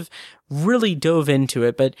could have really dove into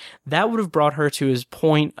it, but that would have brought her to his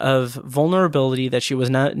point of vulnerability that she was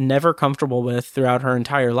never comfortable with throughout her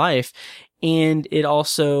entire life. And it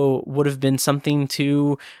also would have been something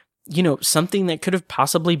to, something that could have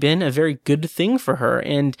possibly been a very good thing for her.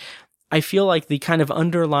 And I feel like the kind of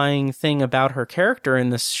underlying thing about her character in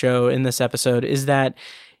this show, in this episode, is that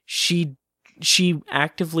she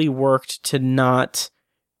actively worked to not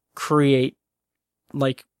create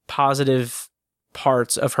like positive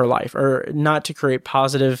parts of her life, or not to create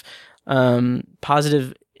positive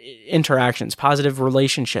interactions, positive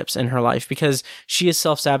relationships in her life, because she is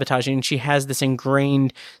self-sabotaging and she has this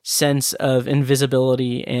ingrained sense of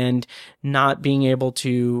invisibility and not being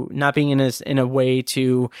in a way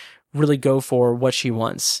to really go for what she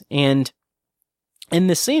wants. And in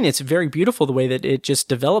this scene, it's very beautiful the way that it just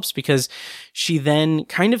develops, because she then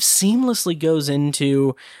kind of seamlessly goes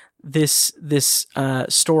into this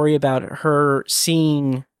story about her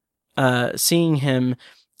seeing Ming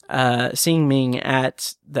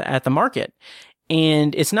at the market.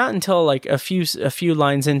 And it's not until like a few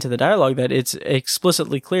lines into the dialogue that it's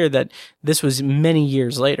explicitly clear that this was many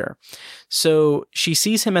years later. So she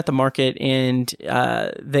sees him at the market, and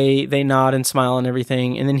they nod and smile and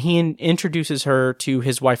everything. And then he introduces her to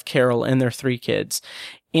his wife Carol and their 3 kids.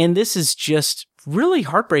 And this is just really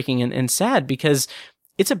heartbreaking and sad, because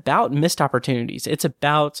it's about missed opportunities. It's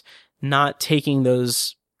about not taking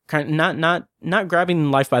those not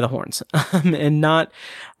grabbing life by the horns, and not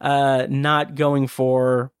going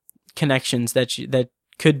for connections that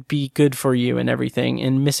could be good for you and everything,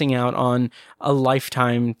 and missing out on a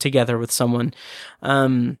lifetime together with someone.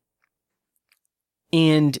 And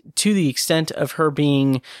to the extent of her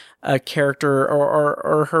being a character,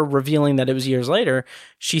 or her revealing that it was years later,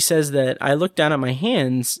 she says that I looked down at my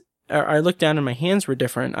hands, and my hands were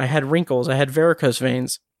different. I had wrinkles. I had varicose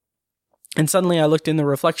veins. And suddenly I looked in the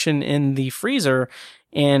reflection in the freezer,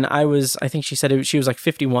 and I think she said she was like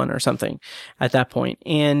 51 or something at that point.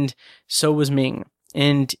 And so was Ming.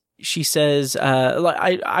 And she says,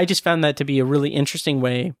 I just found that to be a really interesting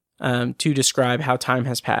way to describe how time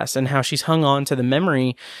has passed, and how she's hung on to the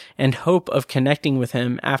memory and hope of connecting with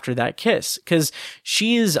him after that kiss. Because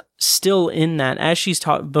she is still in that, as she's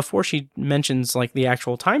taught before she mentions like the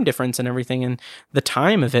actual time difference and everything and the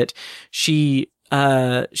time of it, she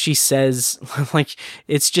says like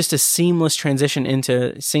it's just a seamless transition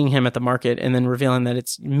into seeing him at the market and then revealing that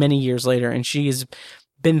it's many years later. And she's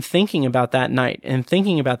been thinking about that night and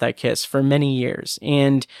thinking about that kiss for many years.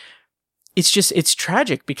 And it's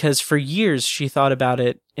tragic, because for years she thought about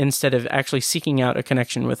it instead of actually seeking out a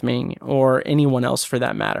connection with Ming or anyone else for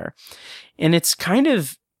that matter. And it's kind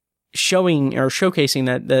of showcasing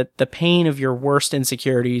that the pain of your worst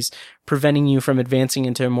insecurities preventing you from advancing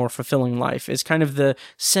into a more fulfilling life is kind of the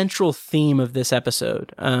central theme of this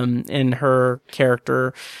episode, and her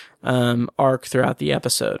character arc throughout the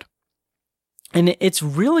episode. And it's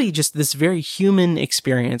really just this very human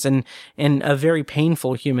experience, and a very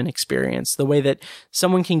painful human experience, the way that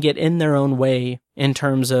someone can get in their own way in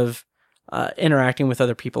terms of interacting with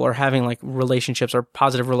other people, or having like relationships or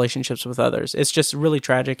positive relationships with others. It's just really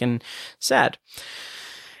tragic and sad.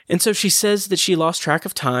 And so she says that she lost track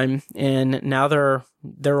of time, and now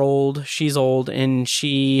they're old. She's old, and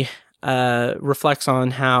she reflects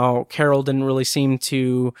on how Carol didn't really seem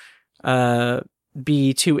to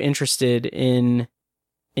be too interested in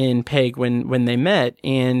Peg when they met.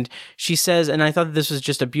 And she says, and I thought that this was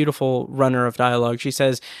just a beautiful runner of dialogue. She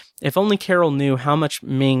says, if only Carol knew how much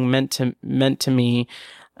Ming meant to me,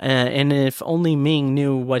 and if only Ming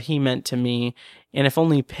knew what he meant to me, and if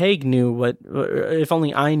only if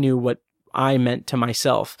only I knew what I meant to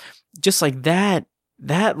myself. Just like that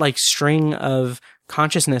like string of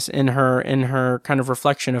consciousness in her kind of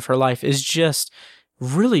reflection of her life is just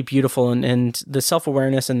really beautiful, and the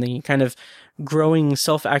self-awareness and the kind of growing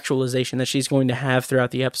self-actualization that she's going to have throughout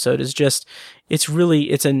the episode is just, it's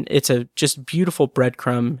a just beautiful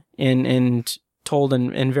breadcrumb and told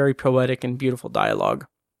in very poetic and beautiful dialogue.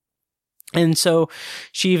 And so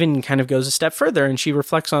she even kind of goes a step further, and she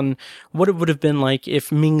reflects on what it would have been like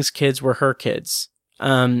if Ming's kids were her kids.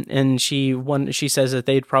 And she says that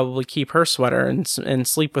they'd probably keep her sweater and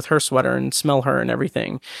sleep with her sweater and smell her and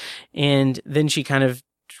everything. And then she kind of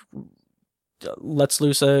lets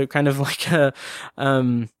loose a kind of like a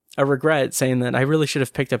regret, saying that I really should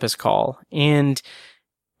have picked up his call. And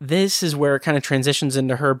this is where it kind of transitions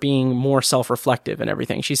into her being more self-reflective and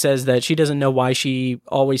everything. She says that she doesn't know why she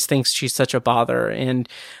always thinks she's such a bother, and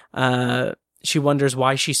she wonders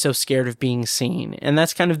why she's so scared of being seen. And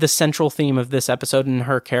that's kind of the central theme of this episode and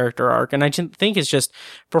her character arc. And I think it's just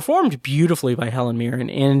performed beautifully by Helen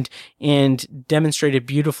Mirren and demonstrated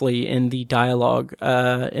beautifully in the dialogue,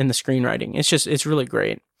 in the screenwriting. It's really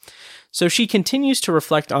great. So she continues to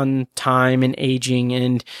reflect on time and aging,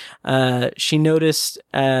 and she noticed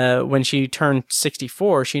when she turned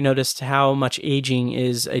 64, she noticed how much aging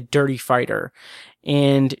is a dirty fighter.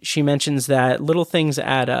 And she mentions that little things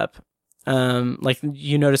add up. Like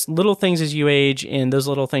you notice little things as you age, and those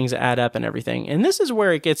little things add up and everything. And this is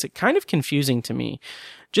where it gets kind of confusing to me,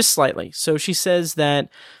 just slightly. So she says that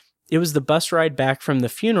it was the bus ride back from the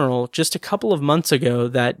funeral just a couple of months ago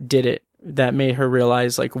that did it that made her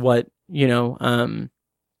realize like what,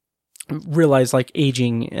 realize like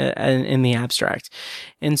aging in the abstract.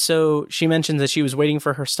 And so she mentions that she was waiting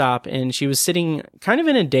for her stop and she was sitting kind of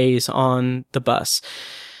in a daze on the bus.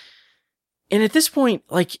 And at this point,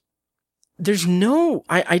 like, there's no,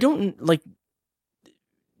 I don't like,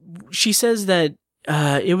 she says that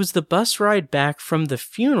it was the bus ride back from the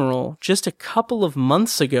funeral just a couple of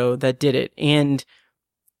months ago that did it. And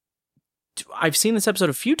I've seen this episode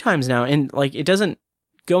a few times now, and like, it doesn't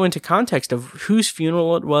go into context of whose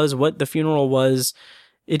funeral it was, what the funeral was.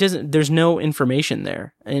 It doesn't, there's no information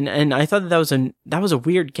there. And I thought that was a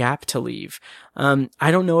weird gap to leave.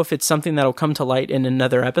 I don't know if it's something that'll come to light in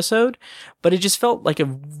another episode, but it just felt like a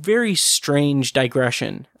very strange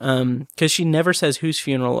digression. 'Cause she never says whose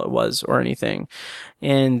funeral it was or anything.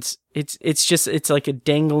 And it's like a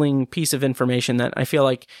dangling piece of information that I feel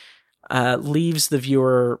like, leaves the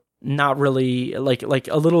viewer not really like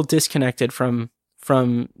a little disconnected from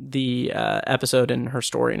the episode and her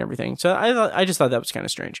story and everything. So I just thought that was kind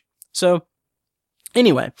of strange. So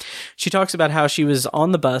anyway, she talks about how she was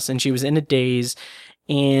on the bus and she was in a daze,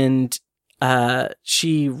 and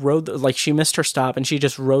she missed her stop and she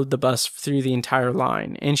just rode the bus through the entire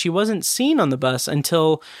line. And she wasn't seen on the bus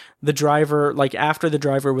until the driver, like after the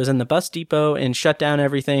driver was in the bus depot and shut down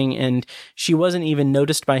everything. And she wasn't even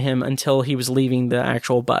noticed by him until he was leaving the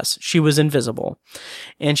actual bus. She was invisible.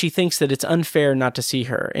 And she thinks that it's unfair not to see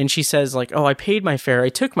her. And she says like, oh, I paid my fare. I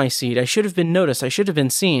took my seat. I should have been noticed. I should have been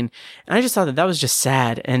seen. And I just thought that was just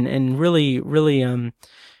sad and really, really,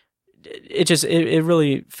 it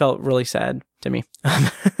really felt really sad to me.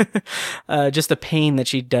 Just the pain that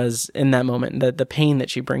she does in that moment, the pain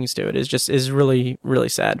that she brings to it is really, really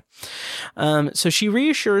sad. So she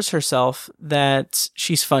reassures herself that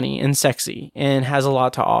she's funny and sexy and has a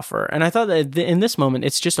lot to offer. And I thought that in this moment,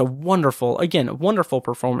 it's just a wonderful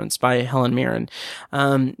performance by Helen Mirren.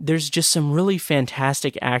 There's just some really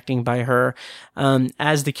fantastic acting by her,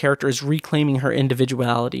 as the character is reclaiming her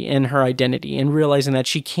individuality and her identity and realizing that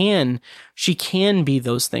she can be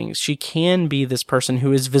those things. She can be this person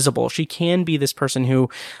who is visible. She can be this person who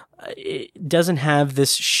doesn't have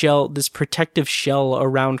this protective shell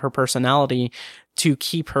around her personality to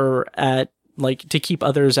keep her to keep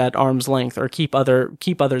others at arm's length or keep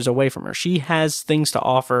others away from her. She has things to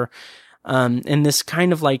offer, in this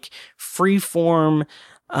kind of like free form,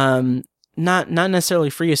 not necessarily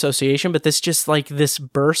free association, but this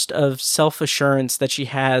burst of self-assurance that she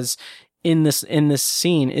has in this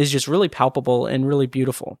scene is just really palpable and really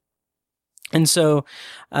beautiful. And so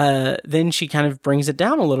then she kind of brings it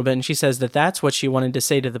down a little bit, and she says that that's what she wanted to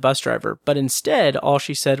say to the bus driver. But instead, all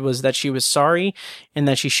she said was that she was sorry and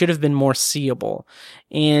that she should have been more seeable.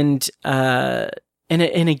 And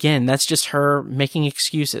again, that's just her making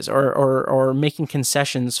excuses or making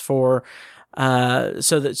concessions for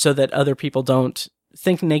so that other people don't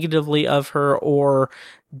think negatively of her or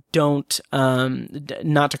don't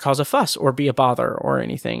not to cause a fuss or be a bother or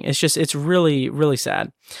anything. It's really, really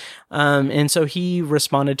sad. And so he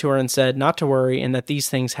responded to her and said not to worry and that these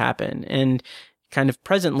things happen. And kind of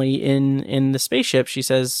presently in the spaceship, she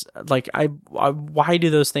says like, why do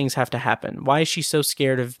those things have to happen? Why is she so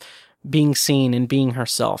scared of being seen and being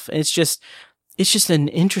herself? And it's just an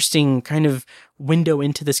interesting kind of window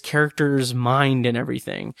into this character's mind and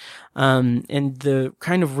everything. And the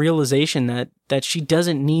kind of realization that she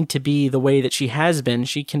doesn't need to be the way that she has been.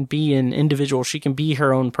 She can be an individual. She can be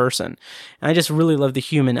her own person. And I just really love the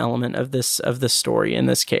human element of this story in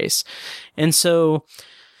this case. And so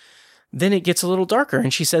then it gets a little darker,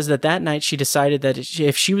 and she says that night she decided that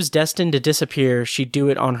if she was destined to disappear, she'd do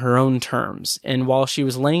it on her own terms. And while she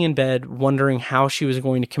was laying in bed wondering how she was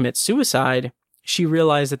going to commit suicide, she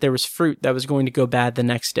realized that there was fruit that was going to go bad the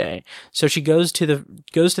next day. So she goes to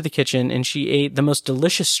the kitchen and she ate the most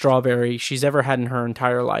delicious strawberry she's ever had in her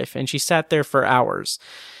entire life. And she sat there for hours.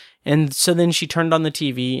 And so then she turned on the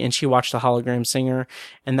TV and she watched the Hologram Singer.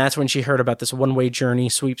 And that's when she heard about this one-way journey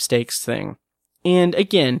sweepstakes thing. And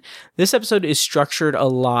again, this episode is structured a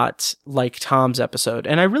lot like Tom's episode,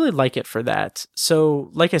 and I really like it for that. So,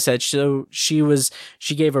 like I said, she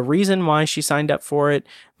gave a reason why she signed up for it,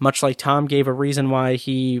 much like Tom gave a reason why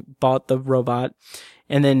he bought the robot.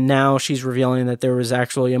 And then now she's revealing that there was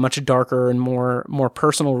actually a much darker and more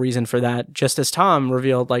personal reason for that, just as Tom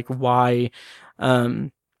revealed like why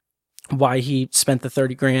he spent the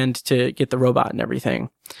 $30,000 to get the robot and everything.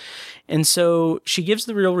 And so she gives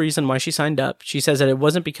the real reason why she signed up. She says that it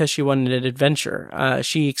wasn't because she wanted an adventure.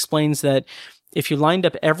 She explains that if you lined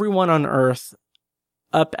up everyone on Earth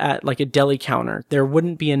up at like a deli counter, there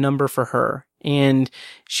wouldn't be a number for her. And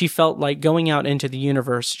she felt like going out into the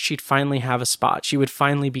universe, she'd finally have a spot. She would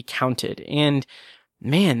finally be counted. And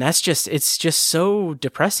man, it's just so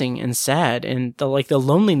depressing and sad. And the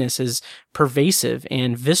loneliness is pervasive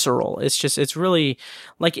and visceral. It's really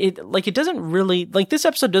it doesn't really, this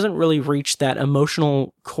episode doesn't really reach that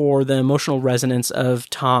emotional core, the emotional resonance of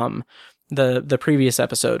Tom, the previous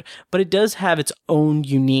episode, but it does have its own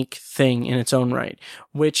unique thing in its own right,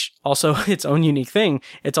 which also its own unique thing.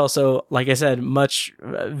 It's also, like I said,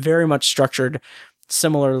 very much structured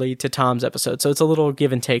similarly to Tom's episode. So it's a little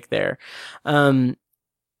give and take there.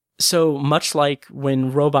 So much like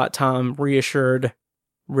when Robot Tom reassured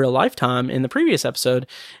real life Tom in the previous episode,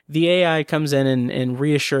 the AI comes in and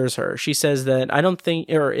reassures her. She says that I don't think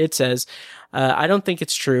it's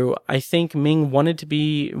true. I think Ming wanted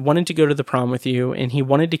to go to the prom with you, and he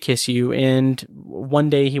wanted to kiss you, and one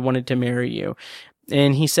day he wanted to marry you.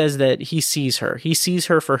 And he says that he sees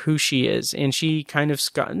her for who she is. And she kind of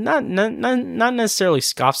not necessarily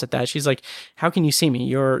scoffs at that. She's like, how can you see me?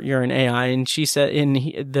 You're an AI. And she said,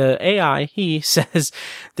 the AI, he says,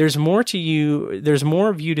 there's more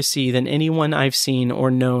of you to see than anyone I've seen or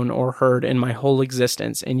known or heard in my whole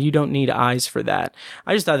existence. And you don't need eyes for that.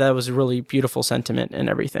 I just thought that was a really beautiful sentiment and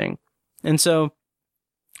everything. And so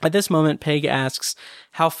at this moment, Peg asks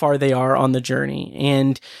how far they are on the journey.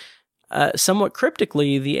 And somewhat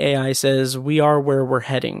cryptically, the AI says, we are where we're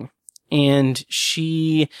heading. And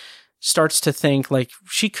she starts to think like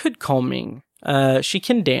she could call Ming. She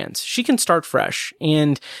can dance. She can start fresh.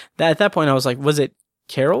 And at that point, I was like, was it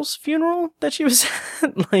Carol's funeral that she was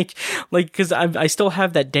at? Because I still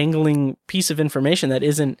have that dangling piece of information that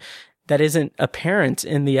isn't apparent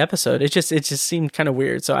in the episode. It just seemed kind of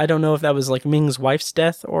weird. So I don't know if that was like Ming's wife's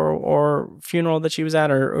death or funeral that she was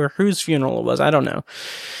at, or whose funeral it was. I don't know.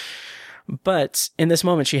 But in this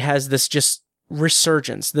moment, she has this just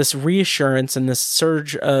resurgence, this reassurance, and this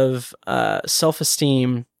surge of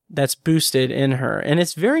self-esteem that's boosted in her. And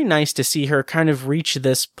it's very nice to see her kind of reach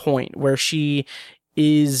this point where she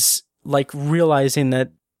is like realizing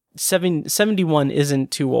that 71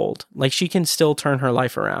 isn't too old. Like, she can still turn her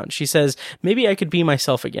life around. She says, maybe I could be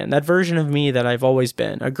myself again, that version of me that I've always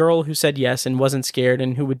been, a girl who said yes and wasn't scared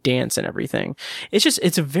and who would dance and everything.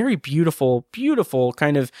 It's a very beautiful, beautiful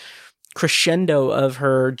kind of crescendo of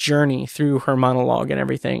her journey through her monologue and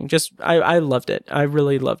everything. I loved it. I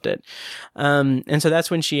really loved it. And so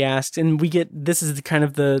that's when she asks, and we get, this is the kind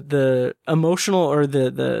of the emotional, or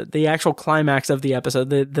the actual climax of the episode,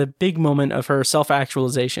 the big moment of her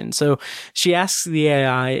self-actualization. So she asks the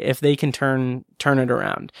AI if they can turn it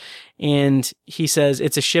around. And he says,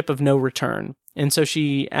 it's a ship of no return. And so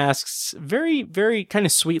she asks very, very kind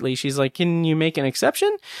of sweetly, she's like, can you make an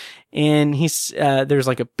exception? And there's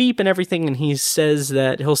like a beep and everything. And he says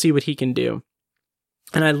that he'll see what he can do.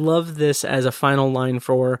 And I love this as a final line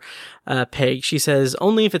for Peg. She says,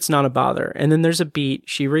 only if it's not a bother. And then there's a beat.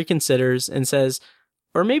 She reconsiders and says,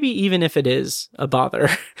 or maybe even if it is a bother.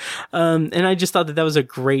 And I just thought that was a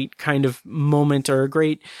great kind of moment, or a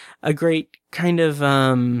great kind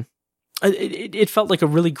of, it felt like a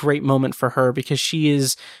really great moment for her, because she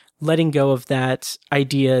is letting go of that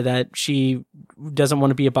idea that she doesn't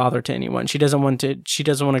want to be a bother to anyone. She doesn't want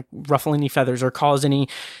to ruffle any feathers or cause any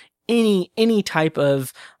type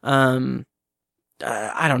of,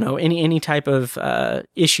 I don't know, any type of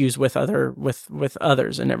issues with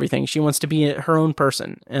others and everything. She wants to be her own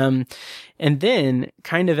person. And then,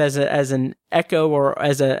 kind of as an echo, or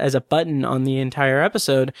as a button on the entire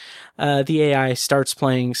episode, the AI starts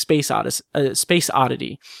playing Space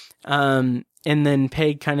Oddity. And then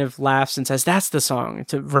Peg kind of laughs and says, that's the song,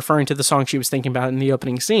 referring to the song she was thinking about in the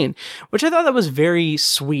opening scene, which I thought that was very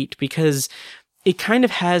sweet, because it kind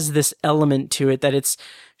of has this element to it that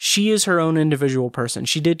she is her own individual person.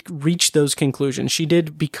 She did reach those conclusions. She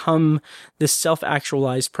did become this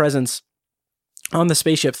self-actualized presence on the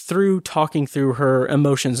spaceship through talking through her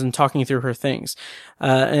emotions and talking through her things,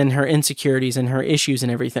 and her insecurities and her issues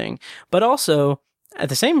and everything. But also, at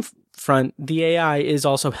the same front, the AI is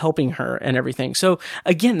also helping her and everything. So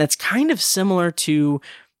again, that's kind of similar to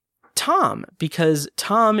Tom, because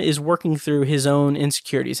Tom is working through his own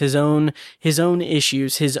insecurities, his own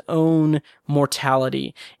issues, his own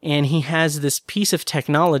mortality. And he has this piece of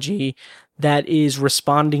technology that is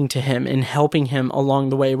responding to him and helping him along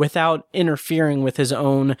the way without interfering with his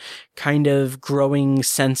own kind of growing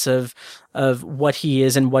sense of what he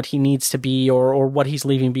is and what he needs to be, or what he's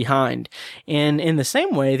leaving behind. And in the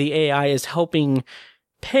same way, the AI is helping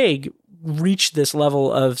Peg reach this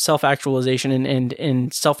level of self-actualization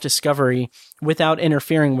and self-discovery without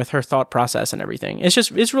interfering with her thought process and everything.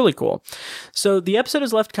 It's really cool. So the episode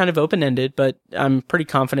is left kind of open-ended, but I'm pretty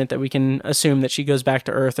confident that we can assume that she goes back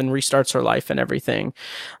to Earth and restarts her life and everything.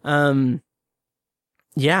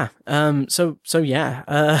 Yeah. So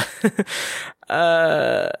yeah.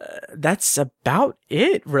 That's about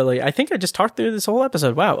it, really. I think I just talked through this whole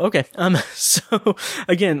episode. Wow. Okay. So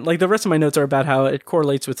again, like the rest of my notes are about how it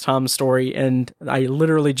correlates with Tom's story, and I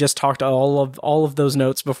literally just talked all of those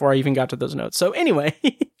notes before I even got to those notes. So anyway,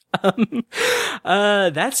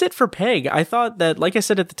 that's it for Peg. I thought that, like I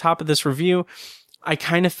said at the top of this review, I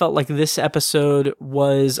kind of felt like this episode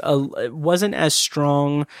wasn't as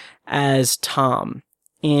strong as Tom.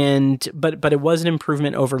 But it was an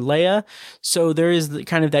improvement over Leia, so there is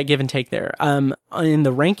kind of that give and take there. In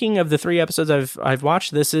the ranking of the 3 episodes I've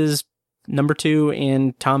watched, this is number 2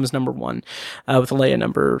 and Tom's number 1, with Leia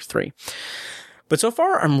number 3. But so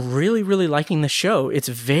far, I'm really, really liking the show. It's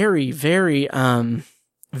very, very,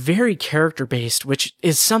 very character based, which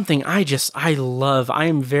is something I love. I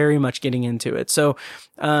am very much getting into it. So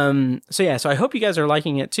I hope you guys are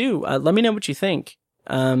liking it too. Let me know what you think.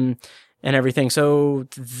 And everything. So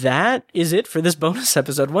that is it for this bonus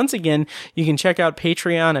episode. Once again, you can check out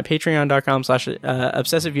Patreon at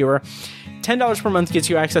patreon.com/obsessiveviewer. $10 per month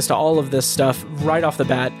gets you access to all of this stuff right off the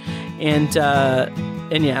bat. And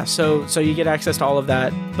yeah, so you get access to all of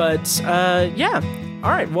that. But yeah.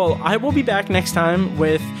 All right. Well, I will be back next time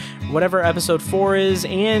with whatever episode 4 is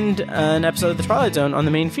and an episode of The Twilight Zone on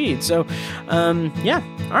the main feed. So yeah.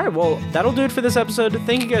 All right. Well, that'll do it for this episode.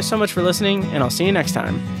 Thank you guys so much for listening, and I'll see you next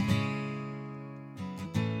time.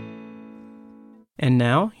 And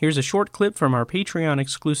now, here's a short clip from our Patreon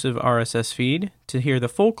exclusive RSS feed. To hear the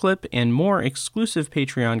full clip and more exclusive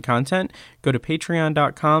Patreon content, go to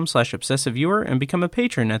patreon.com/obsessiveviewer and become a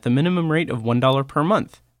patron at the minimum rate of $1 per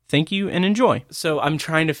month. Thank you and enjoy. So I'm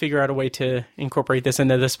trying to figure out a way to incorporate this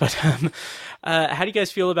into this, but how do you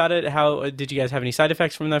guys feel about it? How did you guys have any side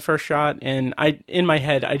effects from that first shot? And in my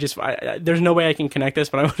head, there's no way I can connect this,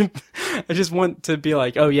 but I just want to be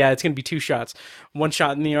like, oh yeah, it's going to be 2 shots. 1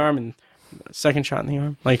 shot in the arm and second shot in the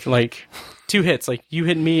arm, like 2 hits, like you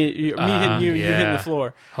hitting me hitting you, you hitting the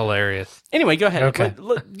floor. Hilarious. Anyway, go ahead. Okay.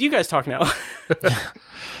 You guys talk now.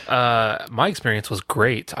 My experience was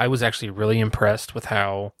great. I was actually really impressed with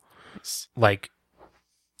how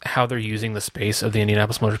they're using the space of the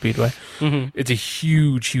Indianapolis Motor Speedway. Mm-hmm. It's a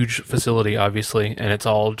huge facility, obviously, and it's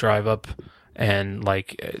all drive up, and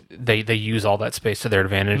they use all that space to their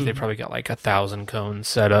advantage. Mm-hmm. They probably got 1,000 cones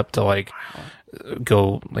set up to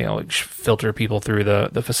go, filter people through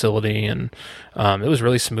the facility, and it was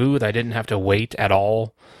really smooth. I didn't have to wait at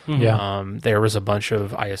all. Mm-hmm. Yeah. There was a bunch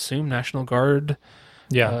of, I assume, National Guard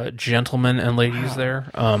gentlemen and ladies there,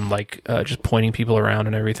 just pointing people around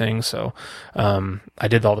and everything. So I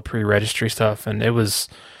did all the pre-registry stuff, and it was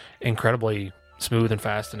incredibly smooth and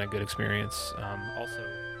fast and a good experience. Also,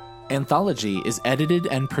 Anthology is edited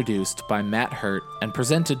and produced by Matt Hurt and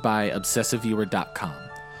presented by ObsessiveViewer.com.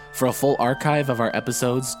 For a full archive of our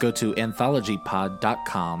episodes, go to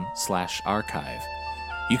anthologypod.com/archive.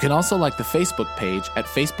 You can also like the Facebook page at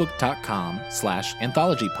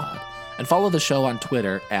facebook.com/anthologypod and follow the show on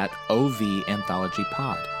Twitter at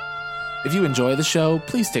OVAnthologyPod. If you enjoy the show,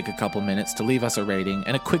 please take a couple minutes to leave us a rating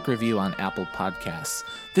and a quick review on Apple Podcasts.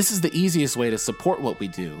 This is the easiest way to support what we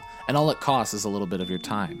do, and all it costs is a little bit of your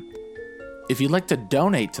time. If you'd like to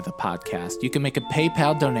donate to the podcast, you can make a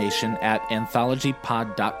PayPal donation at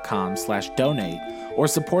anthologypod.com/donate or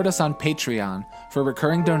support us on Patreon for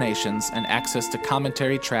recurring donations and access to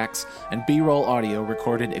commentary tracks and B-roll audio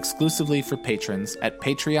recorded exclusively for patrons at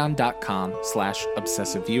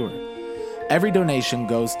patreon.com/obsessiveviewer. Every donation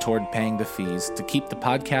goes toward paying the fees to keep the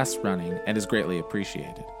podcast running and is greatly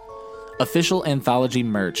appreciated. Official Anthology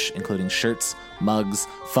merch, including shirts, mugs,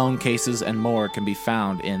 phone cases, and more, can be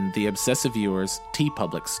found in the Obsessive Viewers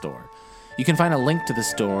TeePublic store. You can find a link to the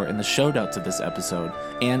store in the show notes of this episode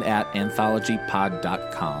and at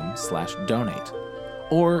anthologypod.com/donate.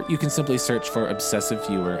 Or you can simply search for Obsessive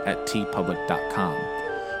Viewer at tpublic.com.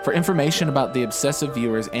 For information about the Obsessive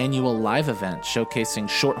Viewers annual live event showcasing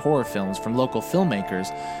short horror films from local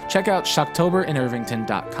filmmakers, check out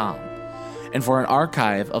shocktoberinirvington.com. And for an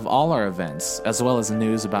archive of all our events, as well as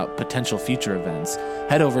news about potential future events,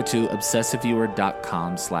 head over to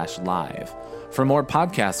obsessiveviewer.com/live. For more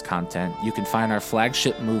podcast content, you can find our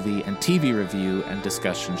flagship movie and TV review and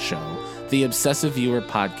discussion show, The Obsessive Viewer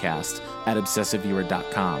Podcast, at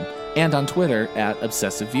obsessiveviewer.com, and on Twitter at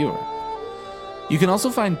obsessiveviewer. You can also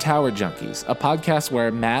find Tower Junkies, a podcast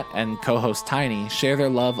where Matt and co-host Tiny share their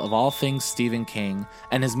love of all things Stephen King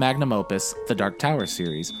and his magnum opus, The Dark Tower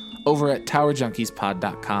series, over at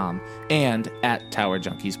TowerJunkiesPod.com and at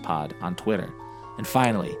TowerJunkiesPod on Twitter. And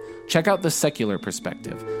finally, check out The Secular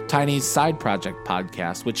Perspective, Tiny's side project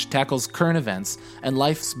podcast, which tackles current events and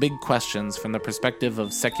life's big questions from the perspective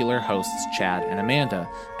of secular hosts Chad and Amanda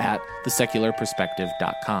at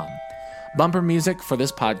thesecularperspective.com. Bumper music for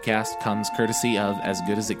this podcast comes courtesy of As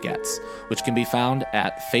Good As It Gets, which can be found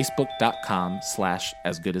at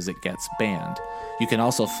facebook.com/asgoodasitgetsband. You can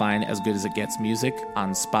also find As Good As It Gets music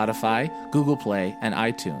on Spotify, Google Play, and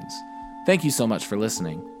iTunes. Thank you so much for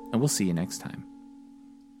listening, and we'll see you next time.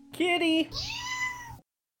 Kitty!